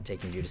regretting not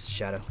taking Judas'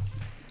 Shadow.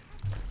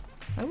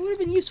 That would have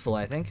been useful,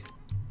 I think.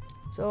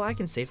 So I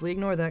can safely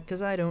ignore that,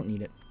 because I don't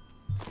need it.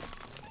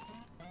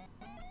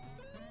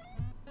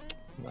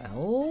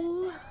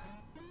 Well...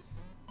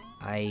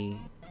 I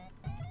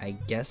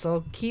guess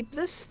I'll keep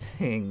this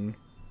thing.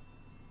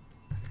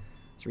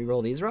 Let's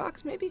re-roll these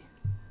rocks, maybe?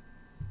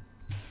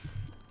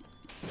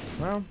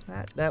 Well,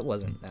 that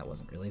wasn't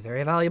really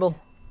very valuable.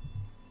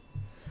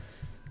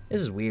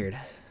 This is weird.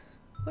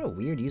 What a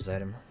weird use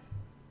item.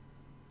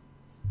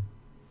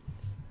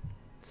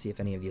 Let's see if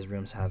any of these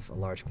rooms have a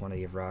large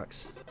quantity of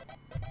rocks.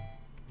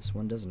 This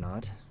one does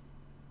not.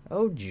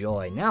 Oh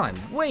joy, now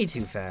I'm way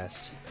too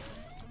fast.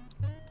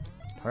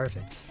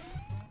 Perfect.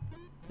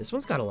 This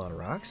one's got a lot of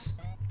rocks.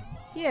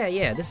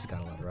 Yeah, this has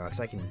got a lot of rocks.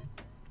 I can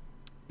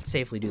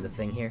safely do the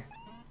thing here.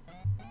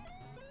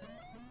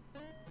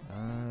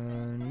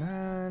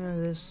 None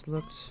of this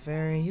looks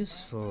very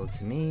useful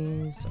to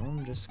me, so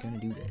I'm just gonna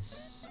do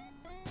this.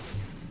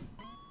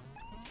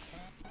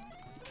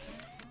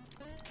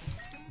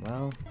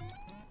 Well,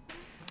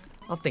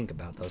 I'll think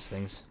about those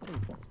things.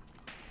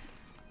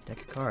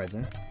 Deck of cards,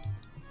 huh?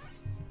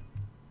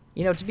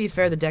 You know, to be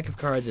fair, the deck of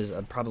cards is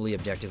probably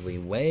objectively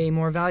way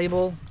more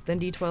valuable than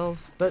D12,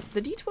 but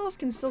the D12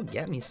 can still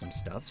get me some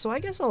stuff, so I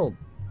guess I'll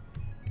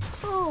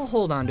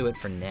hold on to it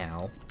for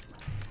now.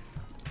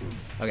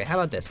 Okay, how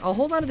about this? I'll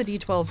hold on to the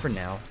D12 for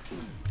now.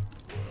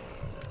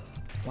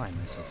 Why am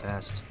I so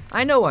fast?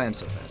 I know why I'm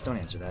so fast. Don't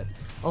answer that.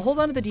 I'll hold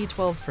on to the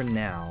D12 for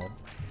now,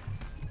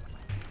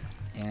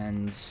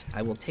 and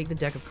I will take the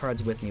deck of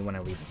cards with me when I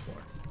leave the floor.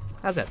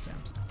 How's that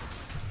sound?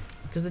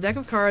 Because the deck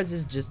of cards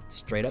is just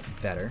straight up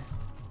better.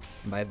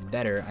 And by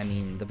better, I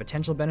mean the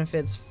potential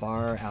benefits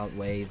far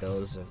outweigh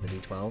those of the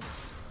D12.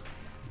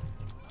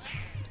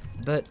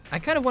 But I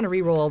kind of want to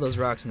re-roll all those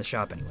rocks in the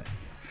shop anyway.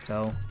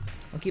 So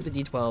I'll keep the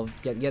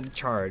D12, get the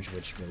charge,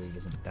 which really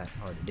isn't that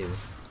hard to do.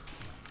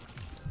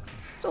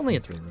 It's only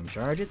a 3-room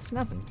charge, it's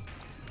nothing.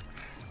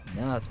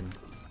 Nothing.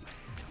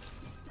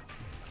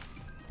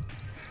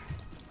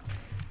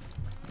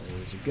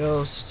 Laser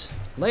ghost.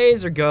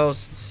 Laser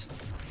ghosts!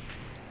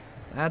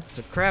 That's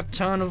a crap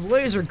ton of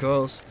laser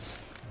ghosts.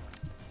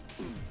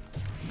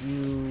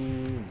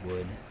 You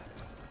would.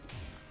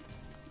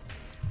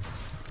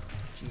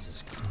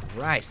 Jesus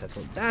Christ,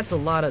 that's a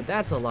lot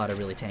of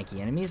really tanky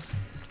enemies.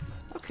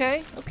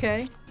 Okay.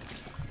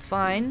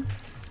 Fine.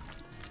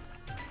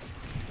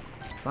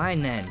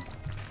 Fine then.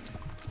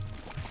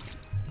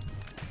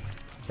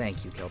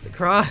 Thank you, Celtic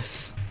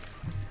Cross.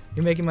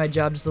 You're making my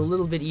job just a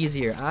little bit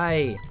easier.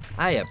 I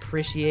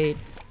appreciate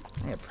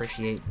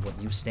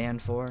what you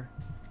stand for.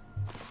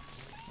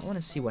 I want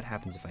to see what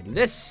happens if I do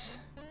this.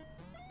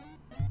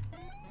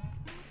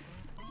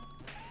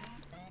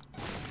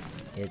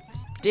 It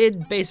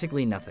did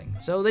basically nothing.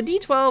 So the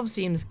D12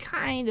 seems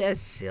kinda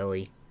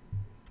silly.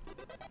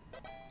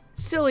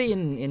 Silly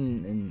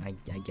in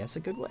I guess a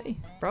good way,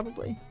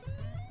 probably.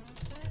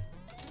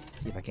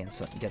 See if I can't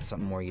get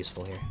something more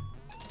useful here.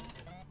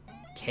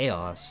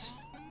 Chaos.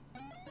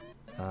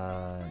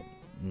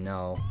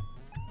 No.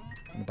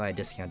 I'm gonna buy a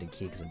discounted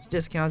key because it's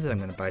discounted. I'm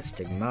gonna buy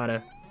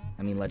Stigmata.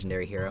 I mean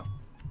Legendary Hero.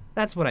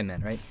 That's what I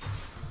meant, right?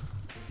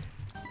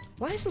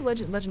 Why is the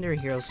Legendary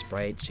Hero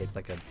sprite shaped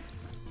like a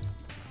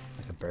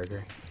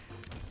burger?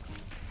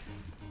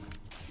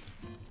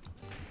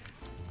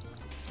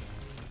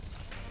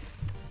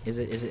 Is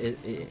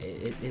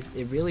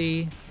it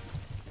really?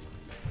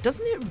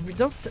 Doesn't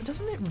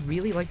it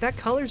really, like, that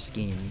color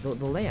scheme, the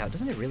layout,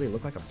 doesn't it really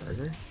look like a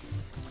burger?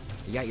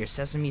 You got your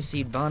sesame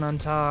seed bun on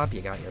top, you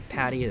got your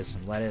patty, there's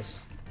some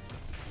lettuce.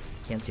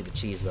 Can't see the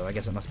cheese though, I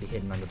guess it must be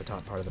hidden under the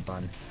top part of the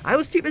bun. I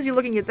was too busy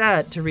looking at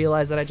that to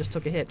realize that I just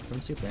took a hit from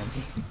Super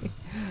Empty.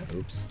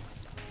 Oops.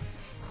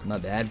 My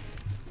bad.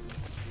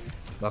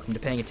 Welcome to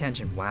paying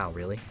attention. Wow,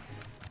 really?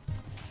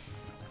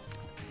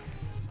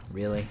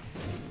 Really?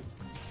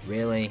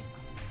 Really?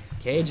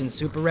 Cage and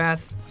Super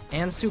Wrath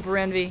and Super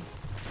Envy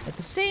at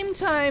the same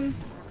time.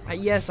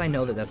 Yes, I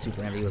know that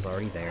Super Envy was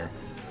already there.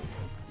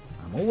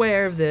 I'm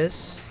aware of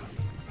this.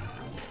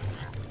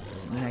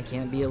 Doesn't mean I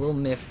can't be a little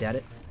miffed at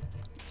it.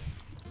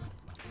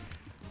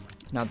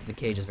 Not that the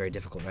cage is very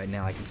difficult right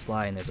now. I can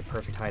fly and there's a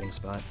perfect hiding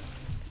spot.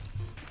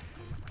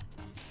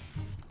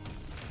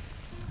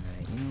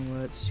 Alright, you know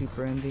what,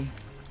 Super Envy?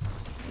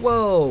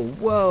 Whoa,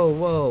 whoa,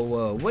 whoa,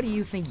 whoa. What do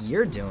you think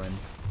you're doing?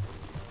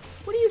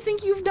 What do you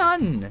think you've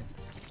done?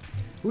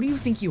 Who do you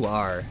think you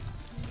are?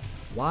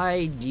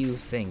 Why do you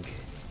think?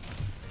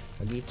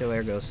 Cogito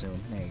ergo sum.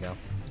 There you go.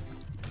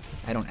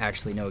 I don't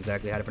actually know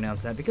exactly how to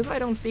pronounce that because I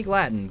don't speak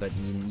Latin, but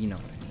you know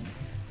what I mean.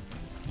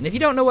 And if you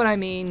don't know what I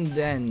mean,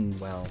 then,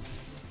 well,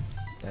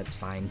 that's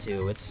fine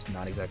too. It's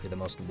not exactly the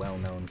most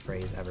well-known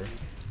phrase ever.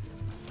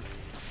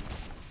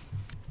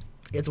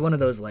 It's one of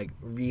those, like,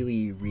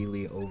 really,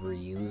 really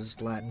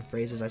overused Latin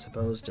phrases, I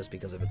suppose, just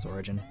because of its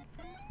origin.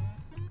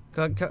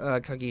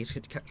 Cogito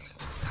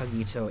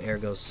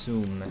ergo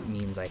sum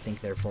means I think,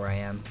 therefore I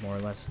am, more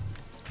or less.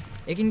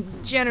 It can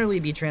generally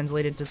be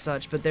translated to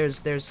such, but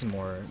there's some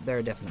more. There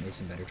are definitely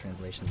some better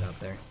translations out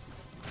there.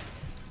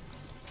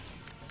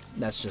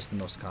 That's just the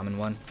most common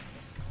one.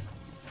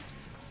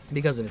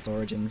 Because of its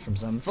origin from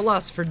some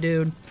philosopher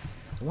dude.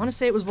 I want to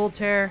say it was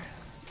Voltaire.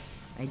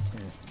 I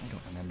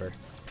don't remember.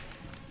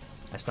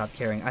 I stopped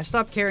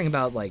caring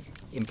about, like,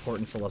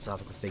 important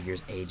philosophical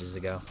figures ages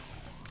ago.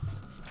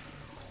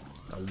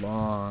 A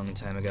long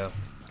time ago.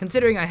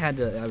 Considering I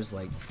was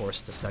like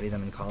forced to study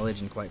them in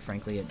college, and quite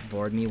frankly, it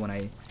bored me when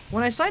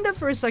I signed up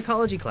for a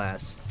psychology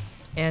class,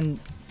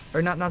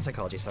 or not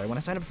psychology, sorry. When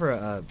I signed up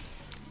for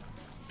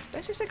did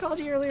I say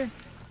psychology earlier?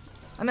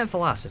 I meant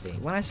philosophy.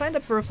 When I signed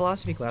up for a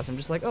philosophy class, I'm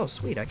just like, oh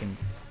sweet, I can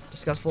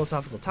discuss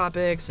philosophical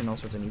topics and all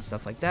sorts of neat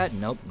stuff like that.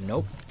 Nope,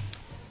 nope,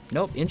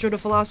 nope. Intro to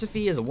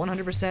philosophy is a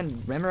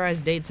 100%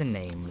 memorize dates and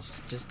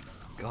names. Just,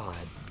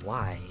 God,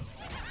 why?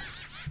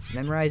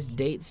 Memorize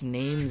dates,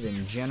 names,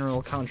 and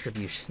general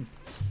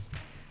contributions.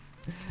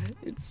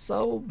 It's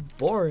so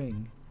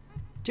boring.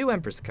 2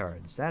 Empress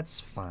cards, that's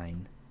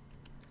fine.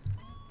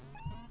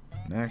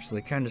 I'm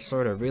actually kind of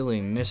sort of really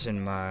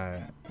missing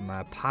my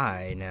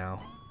pie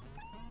now.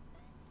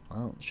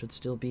 Well, it should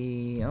still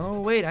be...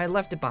 Oh, wait, I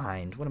left it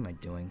behind. What am I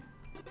doing?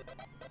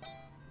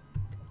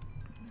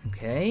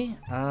 Okay,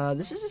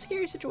 this is a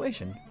scary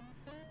situation.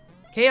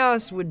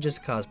 Chaos would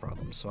just cause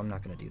problems, so I'm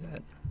not going to do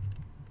that.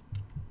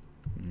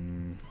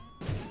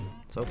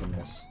 Let's open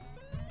this.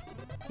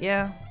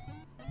 Yeah,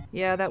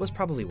 that was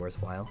probably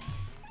worthwhile.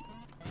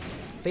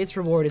 Fate's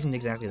Reward isn't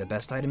exactly the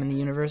best item in the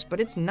universe,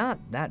 but it's not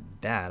that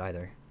bad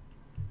either.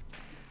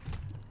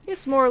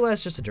 It's more or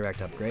less just a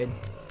direct upgrade.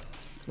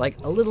 Like,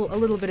 a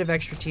little bit of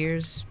extra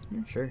tears,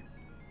 yeah, sure.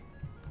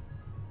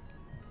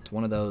 It's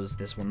one of those,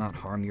 this will not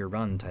harm your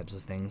run types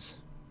of things.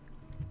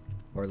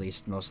 Or at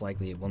least, most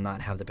likely, it will not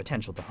have the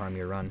potential to harm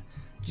your run.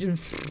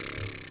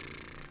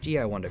 Gee,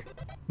 I wonder.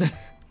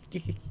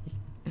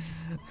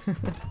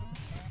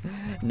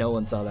 No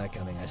one saw that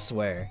coming, I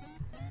swear.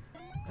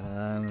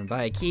 I'm gonna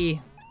buy a key.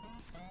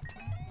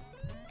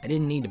 I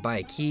didn't need to buy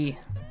a key.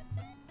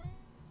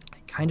 I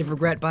kind of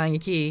regret buying a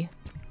key.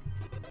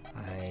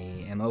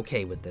 I am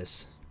okay with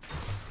this.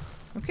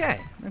 Okay.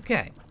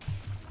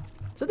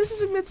 So this is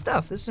some good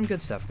stuff. This is some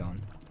good stuff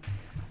going.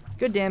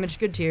 Good damage,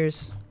 good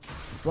tears.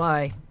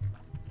 Fly.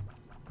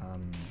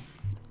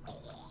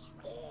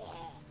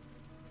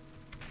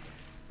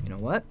 You know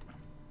what?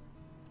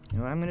 You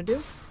know what I'm gonna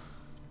do?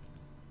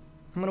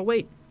 I'm gonna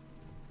wait.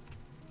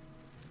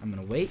 I'm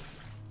gonna wait,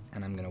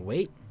 and I'm gonna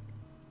wait.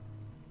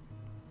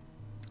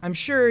 I'm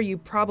sure you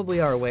probably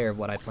are aware of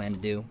what I plan to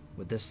do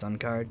with this sun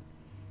card.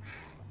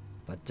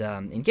 But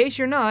in case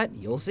you're not,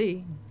 you'll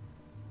see.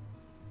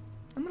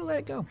 I'm gonna let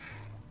it go. I'm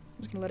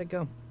just gonna let it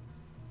go.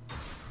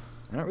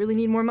 I don't really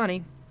need more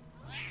money.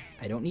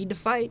 I don't need to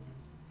fight.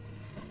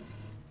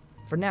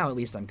 For now, at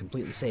least, I'm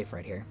completely safe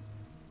right here.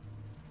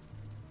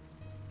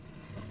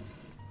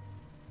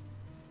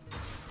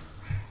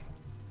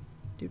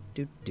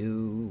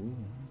 Do.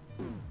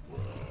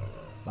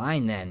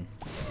 Fine then.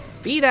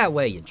 Be that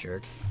way, you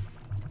jerk.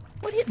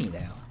 What hit me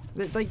there?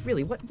 Like,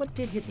 really, what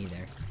did hit me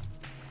there?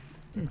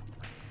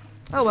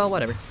 Oh well,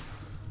 whatever.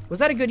 Was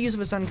that a good use of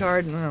a sun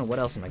card? I don't know, what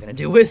else am I gonna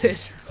do with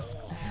it?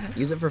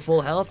 Use it for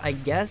full health. I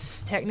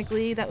guess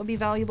technically that would be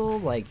valuable.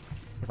 Like,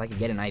 if I could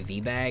get an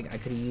IV bag, I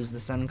could have used the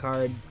sun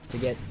card to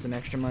get some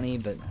extra money,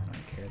 but I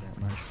don't care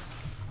that much.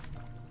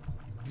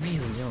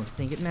 Really don't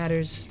think it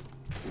matters.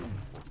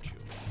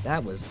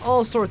 That was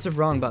all sorts of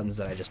wrong buttons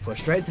that I just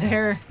pushed right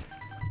there.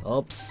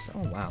 Oops.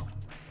 Oh, wow.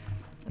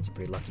 That's a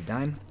pretty lucky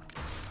dime.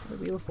 The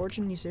Wheel of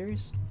Fortune, you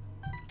serious?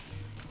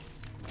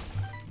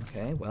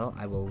 Okay, well,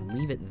 I will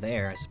leave it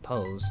there, I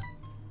suppose.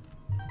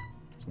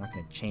 It's not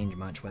going to change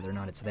much whether or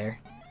not it's there.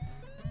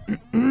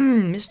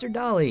 Mr.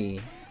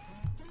 Dolly.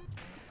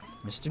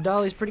 Mr.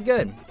 Dolly's pretty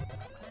good.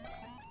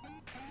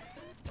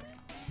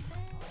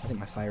 I think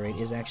my fire rate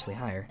is actually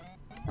higher.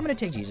 I'm going to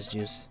take Jesus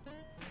Juice.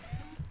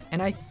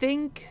 And I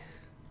think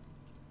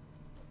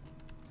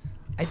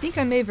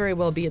I may very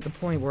well be at the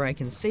point where I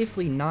can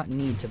safely not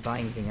need to buy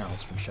anything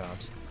else from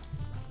shops.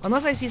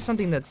 Unless I see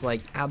something that's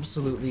like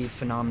absolutely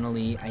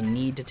phenomenally, I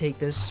need to take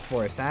this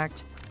for a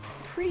fact.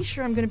 Pretty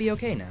sure I'm gonna be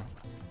okay now.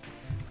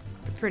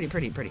 Pretty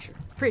sure.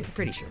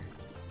 Pretty sure.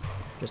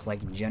 Just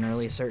like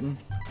generally certain.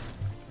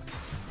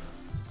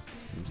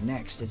 Who's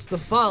next? It's the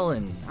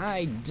Fallen.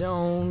 I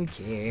don't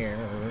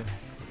care.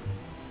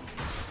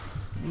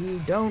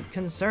 You don't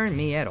concern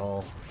me at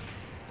all.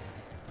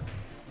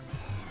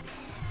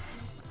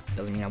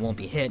 Doesn't mean I won't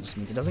be hit, just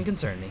means it doesn't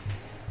concern me.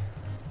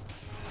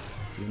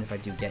 Even if I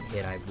do get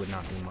hit, I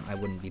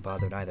wouldn't be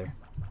bothered either.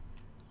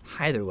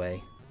 Either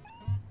way.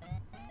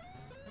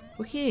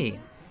 Okay.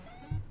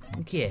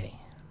 Okay.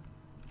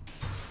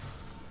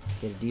 Let's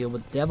get a deal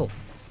with the devil.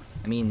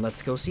 I mean,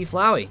 let's go see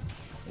Flowey.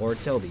 Or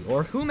Toby.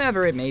 Or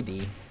whomever it may be.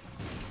 I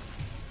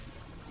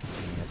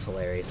mean, that's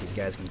hilarious. These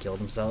guys can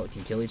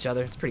kill each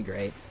other. It's pretty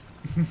great.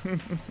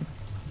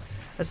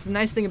 That's the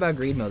nice thing about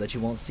Greed Mode that you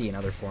won't see in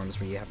other forms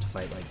where you have to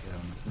fight like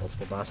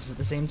multiple bosses at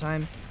the same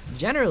time.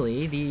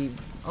 Generally, the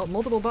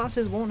multiple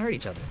bosses won't hurt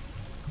each other.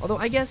 Although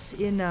I guess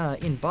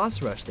in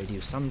Boss Rush they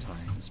do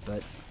sometimes,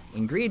 but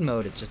in Greed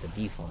Mode it's just a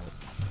default.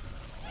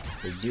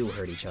 They do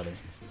hurt each other.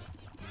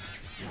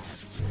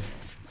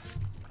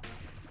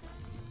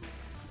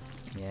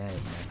 Yeah,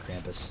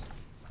 Krampus.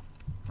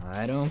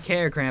 I don't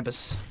care,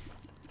 Krampus.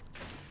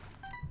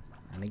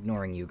 I'm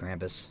ignoring you,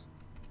 Krampus.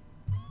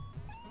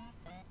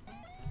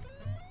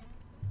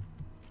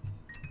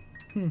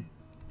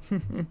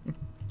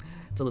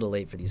 It's a little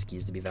late for these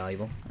keys to be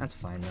valuable. That's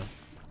fine, though.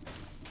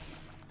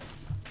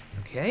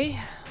 Okay.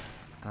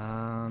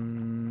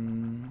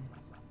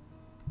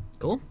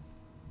 Cool.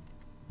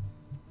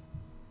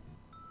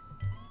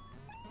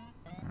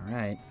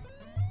 Alright.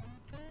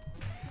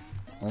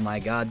 Oh my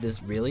god,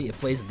 it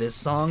plays this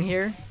song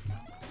here?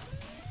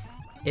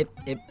 It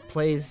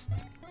plays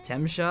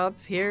Tem Shop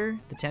here?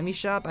 The Temmie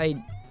Shop?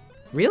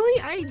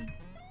 Really?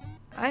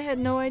 I had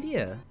no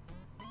idea.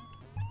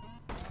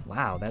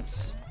 Wow,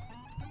 that's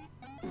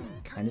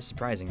kind of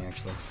surprising,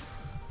 actually.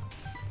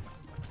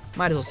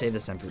 Might as well save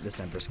this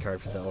Empress card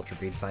for the Ultra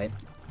Greed fight.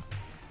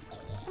 I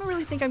don't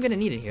really think I'm gonna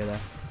need it here, though,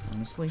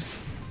 honestly.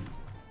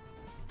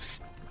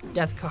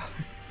 Death card.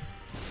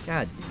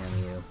 God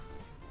damn you.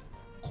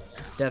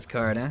 Death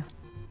card, huh?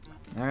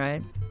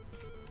 Alright.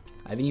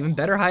 I have an even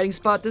better hiding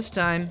spot this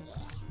time.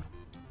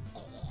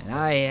 And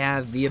I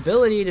have the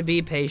ability to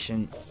be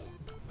patient.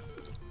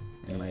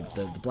 And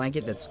the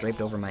blanket that's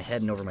draped over my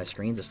head and over my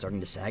screens is starting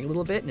to sag a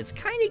little bit, and it's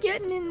kind of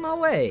getting in my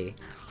way.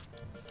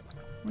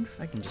 I wonder if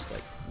I can just,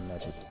 like,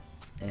 nudge it.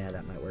 Yeah,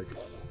 that might work.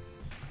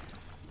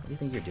 What do you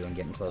think you're doing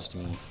getting close to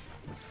me,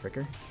 you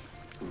fricker?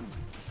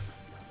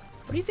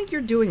 What do you think you're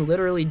doing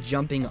literally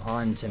jumping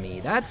onto me?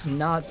 That's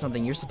not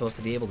something you're supposed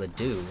to be able to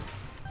do.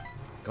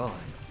 God.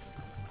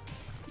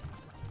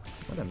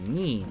 What a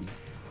mean.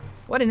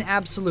 What an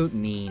absolute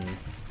mean.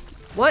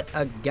 What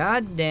a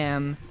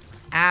goddamn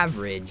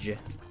average.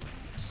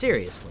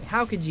 Seriously,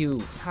 how could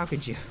you,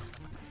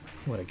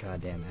 what a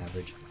goddamn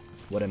average.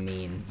 What a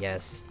mean,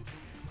 yes.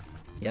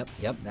 Yep,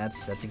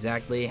 that's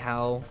exactly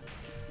how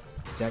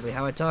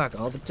I talk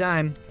all the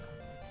time.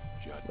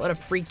 What a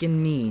freaking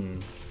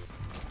mean.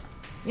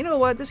 You know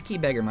what, this key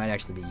beggar might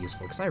actually be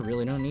useful, because I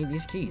really don't need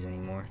these keys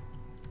anymore.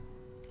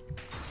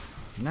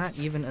 Not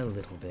even a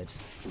little bit.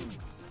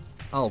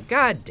 Oh,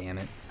 god damn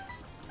it.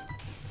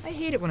 I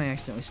hate it when I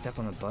accidentally step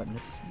on the button,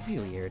 it's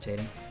really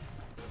irritating.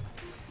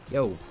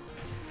 Yo.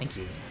 Thank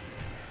you.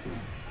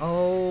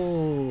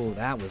 Oh,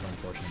 that was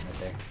unfortunate right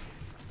there.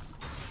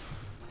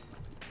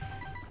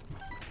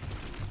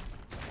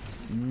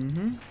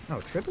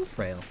 Oh, triple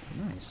frail.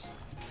 Nice.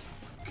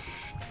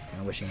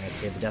 I'm wishing I'd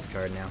saved the death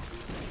card now.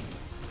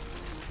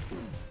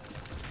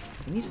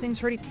 Can these things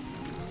hurt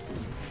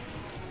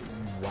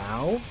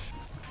Wow.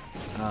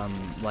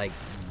 Like,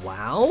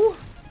 wow?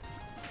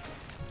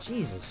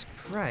 Jesus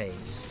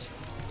Christ.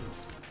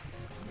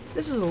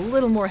 This is a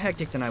little more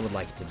hectic than I would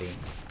like it to be.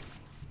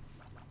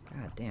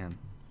 God damn.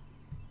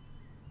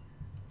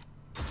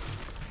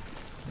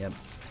 Yep,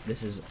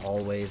 this is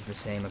always the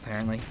same,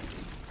 apparently.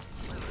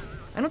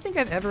 I don't think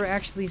I've ever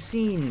actually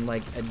seen,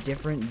 like, a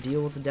different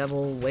Deal with the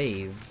Devil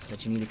wave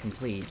that you need to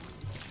complete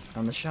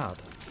on the shop.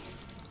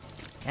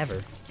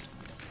 Ever.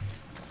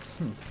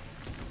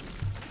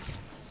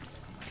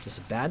 Just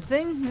a bad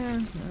thing?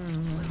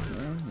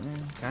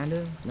 Kind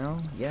of. No?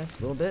 Yes?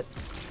 A little bit?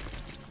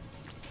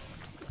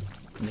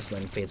 I'm just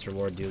letting Fate's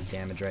Reward do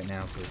damage right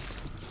now, because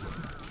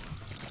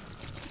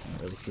I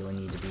don't really feel a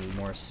need to be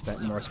more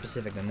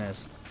specific than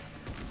this.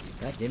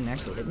 That didn't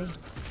actually hit me?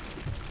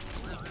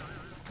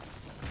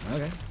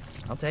 Okay.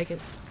 I'll take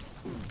it.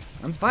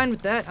 I'm fine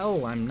with that.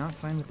 Oh, I'm not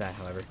fine with that,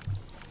 however.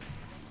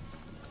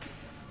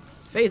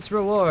 Fate's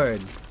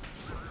Reward.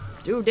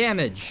 Do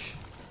damage.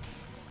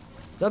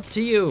 It's up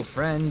to you,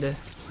 friend.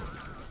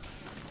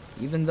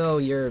 Even though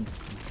you're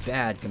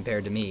bad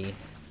compared to me.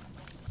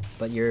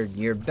 But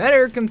you're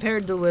better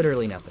compared to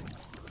literally nothing.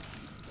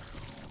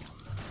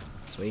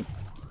 Sweet.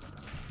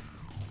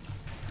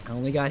 I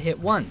only got hit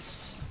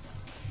once.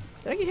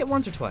 Did I get hit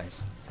once or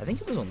twice? I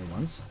think it was only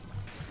once.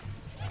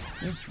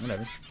 Yeah,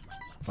 whatever.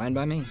 Fine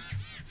by me.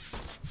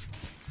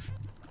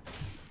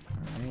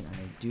 Alright,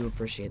 I do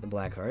appreciate the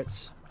black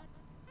hearts.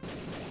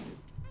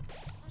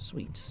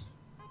 Sweet.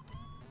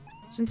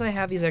 Since I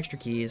have these extra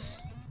keys,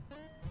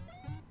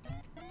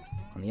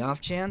 on the off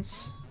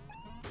chance...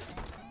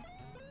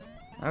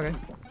 Okay.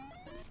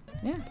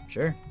 Yeah,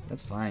 sure.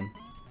 That's fine.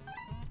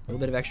 A little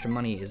bit of extra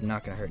money is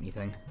not going to hurt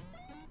anything.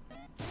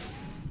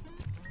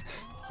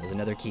 There's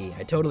another key.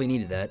 I totally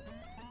needed that.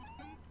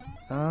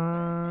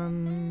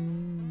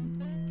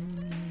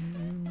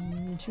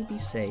 To be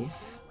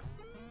safe,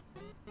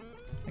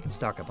 I can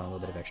stock up on a little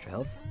bit of extra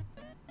health.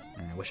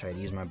 And I wish I had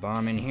used my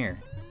bomb in here.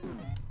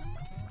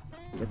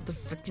 Get the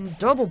frickin'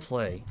 double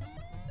play!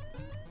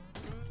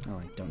 Oh,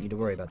 I don't need to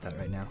worry about that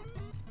right now.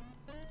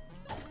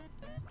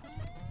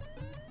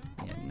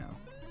 Yeah, no.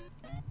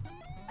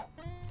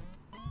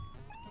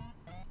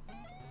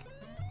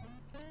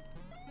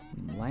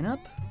 Line up,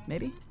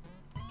 maybe?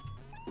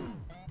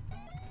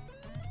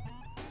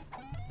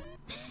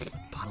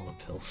 Bottle of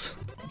pills.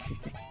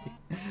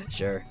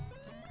 Sure.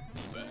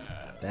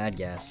 Bad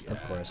gas,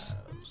 of course.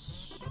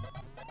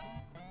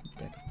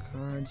 Deck of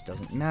cards,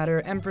 doesn't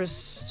matter.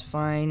 Empress,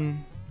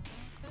 fine.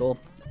 Cool.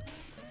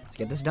 Let's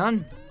get this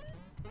done.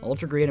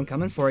 Ultra Greed, I'm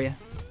coming for you.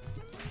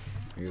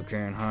 You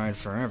can't hide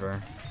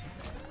forever.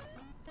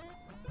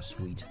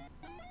 Sweet.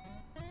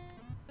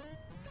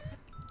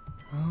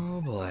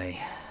 Oh boy.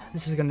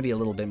 This is going to be a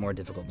little bit more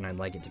difficult than I'd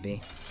like it to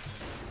be.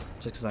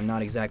 Just because I'm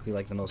not exactly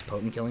like the most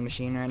potent killing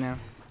machine right now.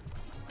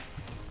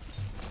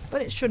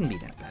 But it shouldn't be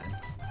that bad.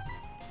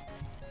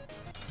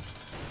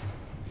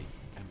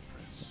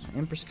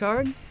 Empress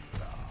card.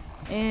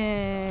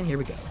 And here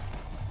we go.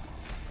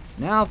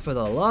 Now for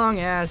the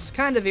long-ass,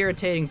 kind of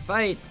irritating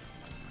fight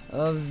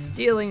of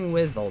dealing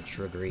with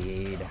Ultra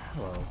Greed.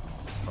 Hello.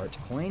 Heart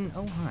coin.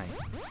 Oh, hi.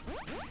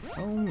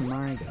 Oh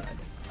my god.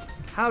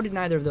 How did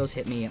neither of those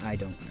hit me? I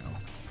don't know.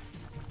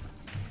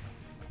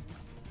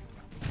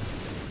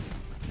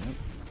 Nope.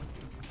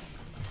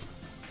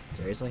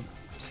 Seriously?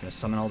 Just gonna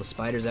summon all the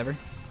spiders ever?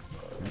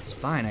 That's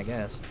fine, I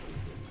guess.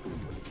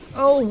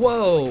 Oh,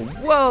 whoa!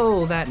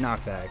 Whoa! That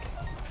knockback.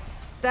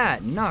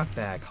 That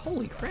knockback.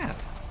 Holy crap.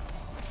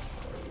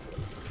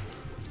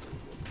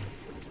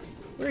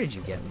 Where did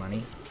you get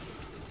money?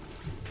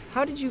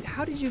 How did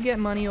you get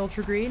money,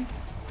 Ultra Greed?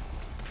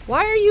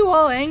 Why are you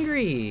all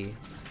angry?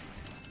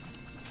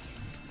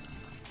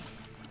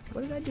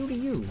 What did I do to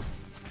you?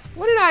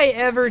 What did I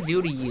ever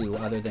do to you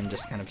other than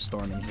just kind of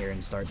storm in here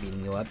and start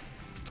beating you up?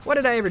 What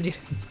did I ever do?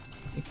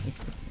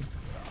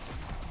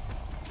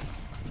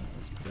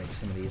 Let's break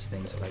some of these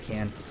things if I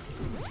can.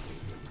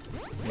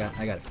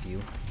 I got a few.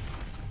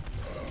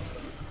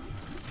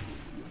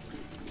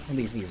 At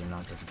least these are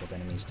not difficult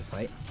enemies to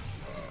fight.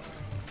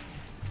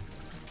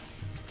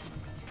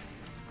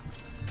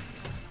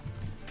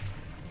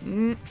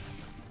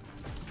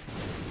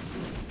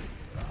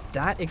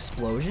 That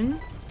explosion?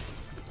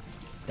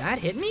 That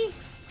hit me?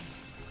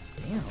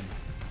 Damn.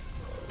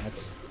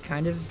 That's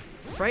kind of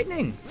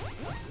frightening.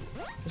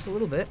 Just a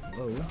little bit.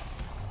 Whoa.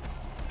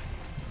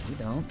 You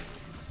don't.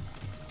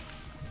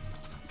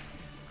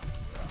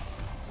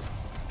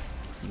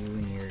 You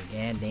and your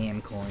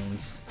goddamn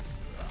coins.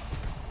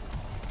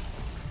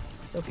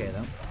 It's okay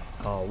though.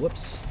 Oh,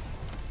 whoops.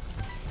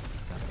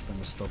 God, that thing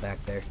was still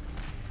back there.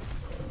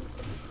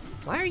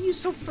 Why are you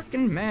so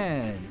freaking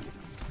mad?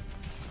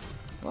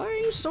 Why are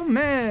you so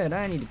mad?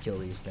 I need to kill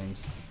these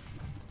things.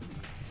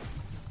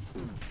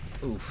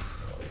 Oof.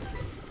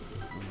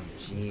 Oh,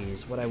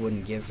 jeez. What I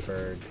wouldn't give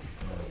for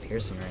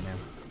piercing right now.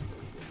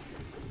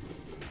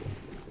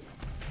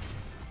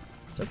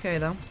 It's okay,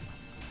 though.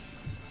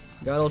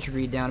 Got Ultra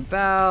Greed down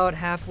about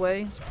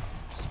halfway. It's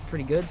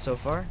pretty good so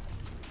far.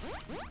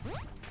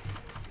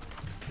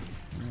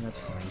 That's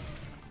fine.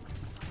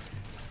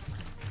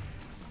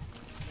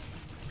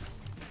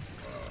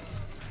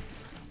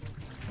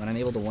 When I'm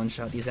able to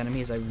one-shot these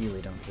enemies, I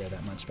really don't care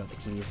that much about the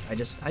keys. I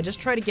just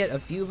try to get a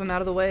few of them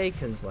out of the way,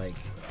 because, like,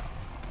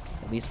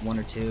 at least one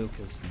or two,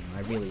 because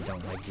I really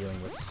don't like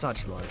dealing with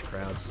such large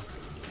crowds.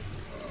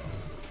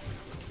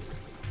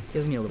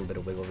 Gives me a little bit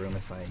of wiggle room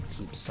if I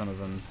keep some of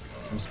them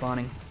from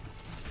spawning.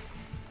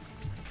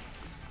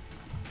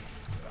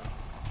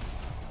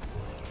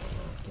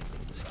 Get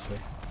rid of this kid.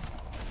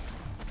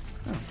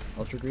 Oh,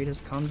 Ultra Greed has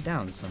calmed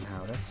down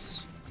somehow.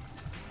 That's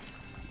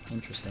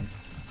interesting.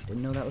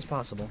 Didn't know that was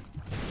possible.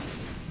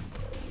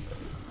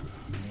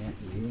 Yeah,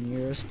 you and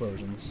your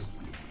explosions.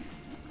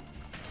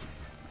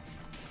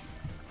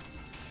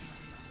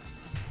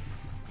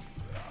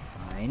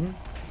 Fine.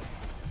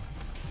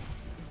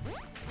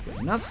 Good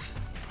enough.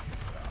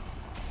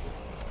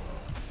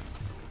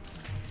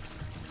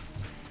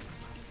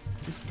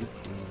 There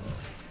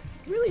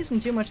really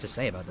isn't too much to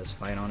say about this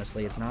fight,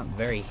 honestly. It's not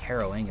very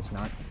harrowing. It's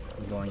not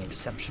going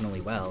exceptionally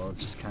well.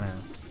 It's just kind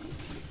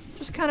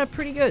of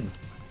pretty good.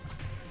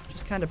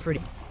 Just kind of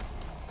pretty.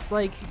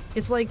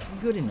 It's like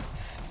good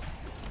enough.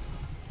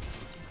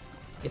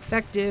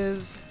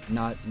 Effective,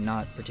 not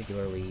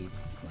particularly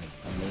like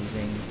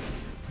amazing.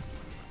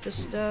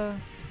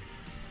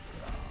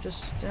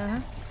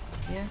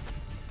 Yeah.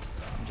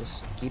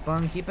 Just keep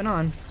on keeping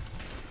on.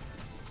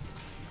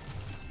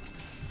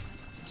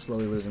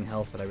 Slowly losing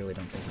health, but I really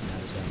don't think it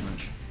matters that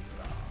much.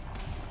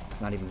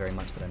 It's not even very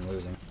much that I'm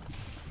losing.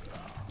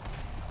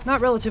 Not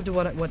relative to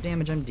what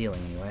damage I'm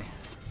dealing, anyway.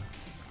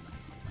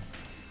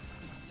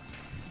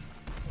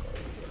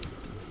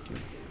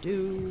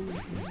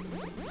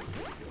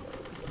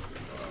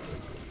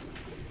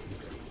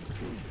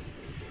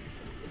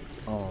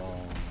 Oh.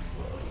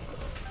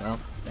 Well,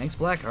 thanks,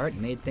 Blackheart.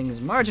 You made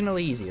things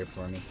marginally easier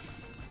for me.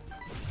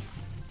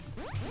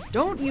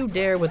 Don't you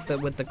dare with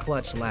the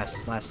clutch last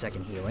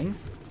second healing.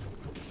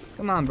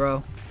 Come on,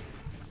 bro.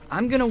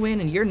 I'm gonna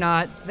win and you're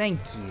not. Thank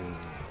you.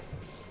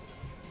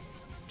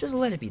 Just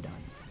let it be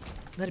done.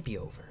 Let it be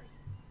over.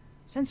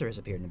 Sensor has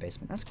appeared in the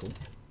basement. That's cool.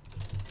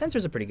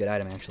 Sensor's a pretty good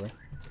item, actually.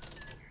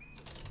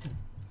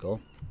 Cool.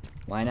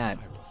 Why not?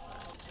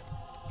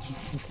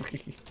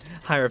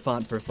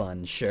 Hierophant for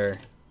fun, sure.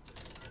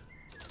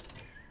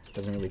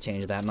 Doesn't really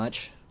change that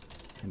much.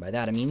 And by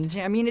that I mean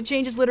it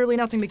changes literally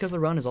nothing because the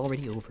run is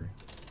already over.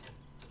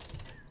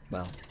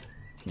 Well,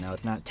 you know,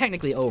 it's not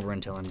technically over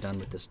until I'm done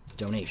with this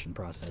donation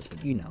process,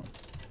 but you know.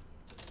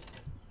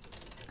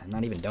 I'm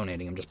not even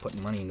donating, I'm just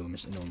putting money into a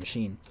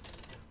machine.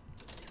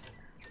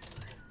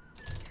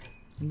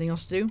 Anything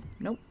else to do?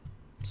 Nope.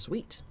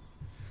 Sweet.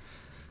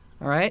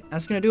 Alright,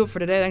 that's gonna do it for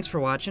today. Thanks for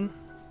watching.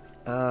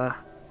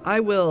 I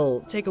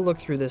will take a look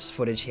through this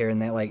footage here and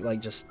there,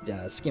 just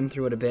skim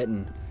through it a bit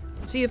and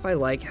see if I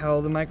like how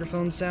the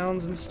microphone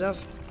sounds and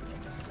stuff.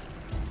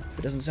 If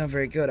it doesn't sound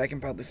very good, I can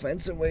probably find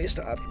some ways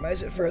to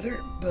optimize it further,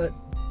 but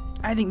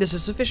I think this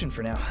is sufficient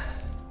for now.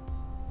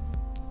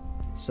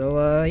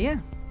 So,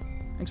 yeah.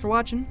 Thanks for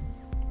watching.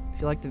 If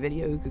you liked the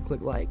video, you could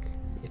click like.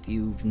 If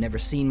you've never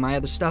seen my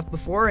other stuff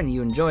before and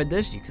you enjoyed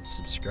this, you could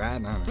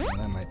subscribe. I don't know,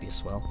 that might be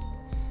swell.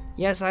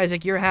 Yes,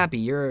 Isaac, you're happy.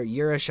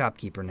 You're a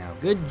shopkeeper now.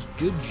 Good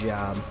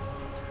job.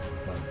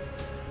 Well,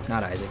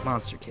 not Isaac,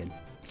 Monster Kid.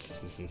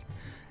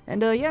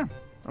 And, yeah,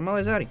 I'm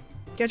always outie.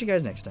 Catch you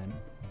guys next time.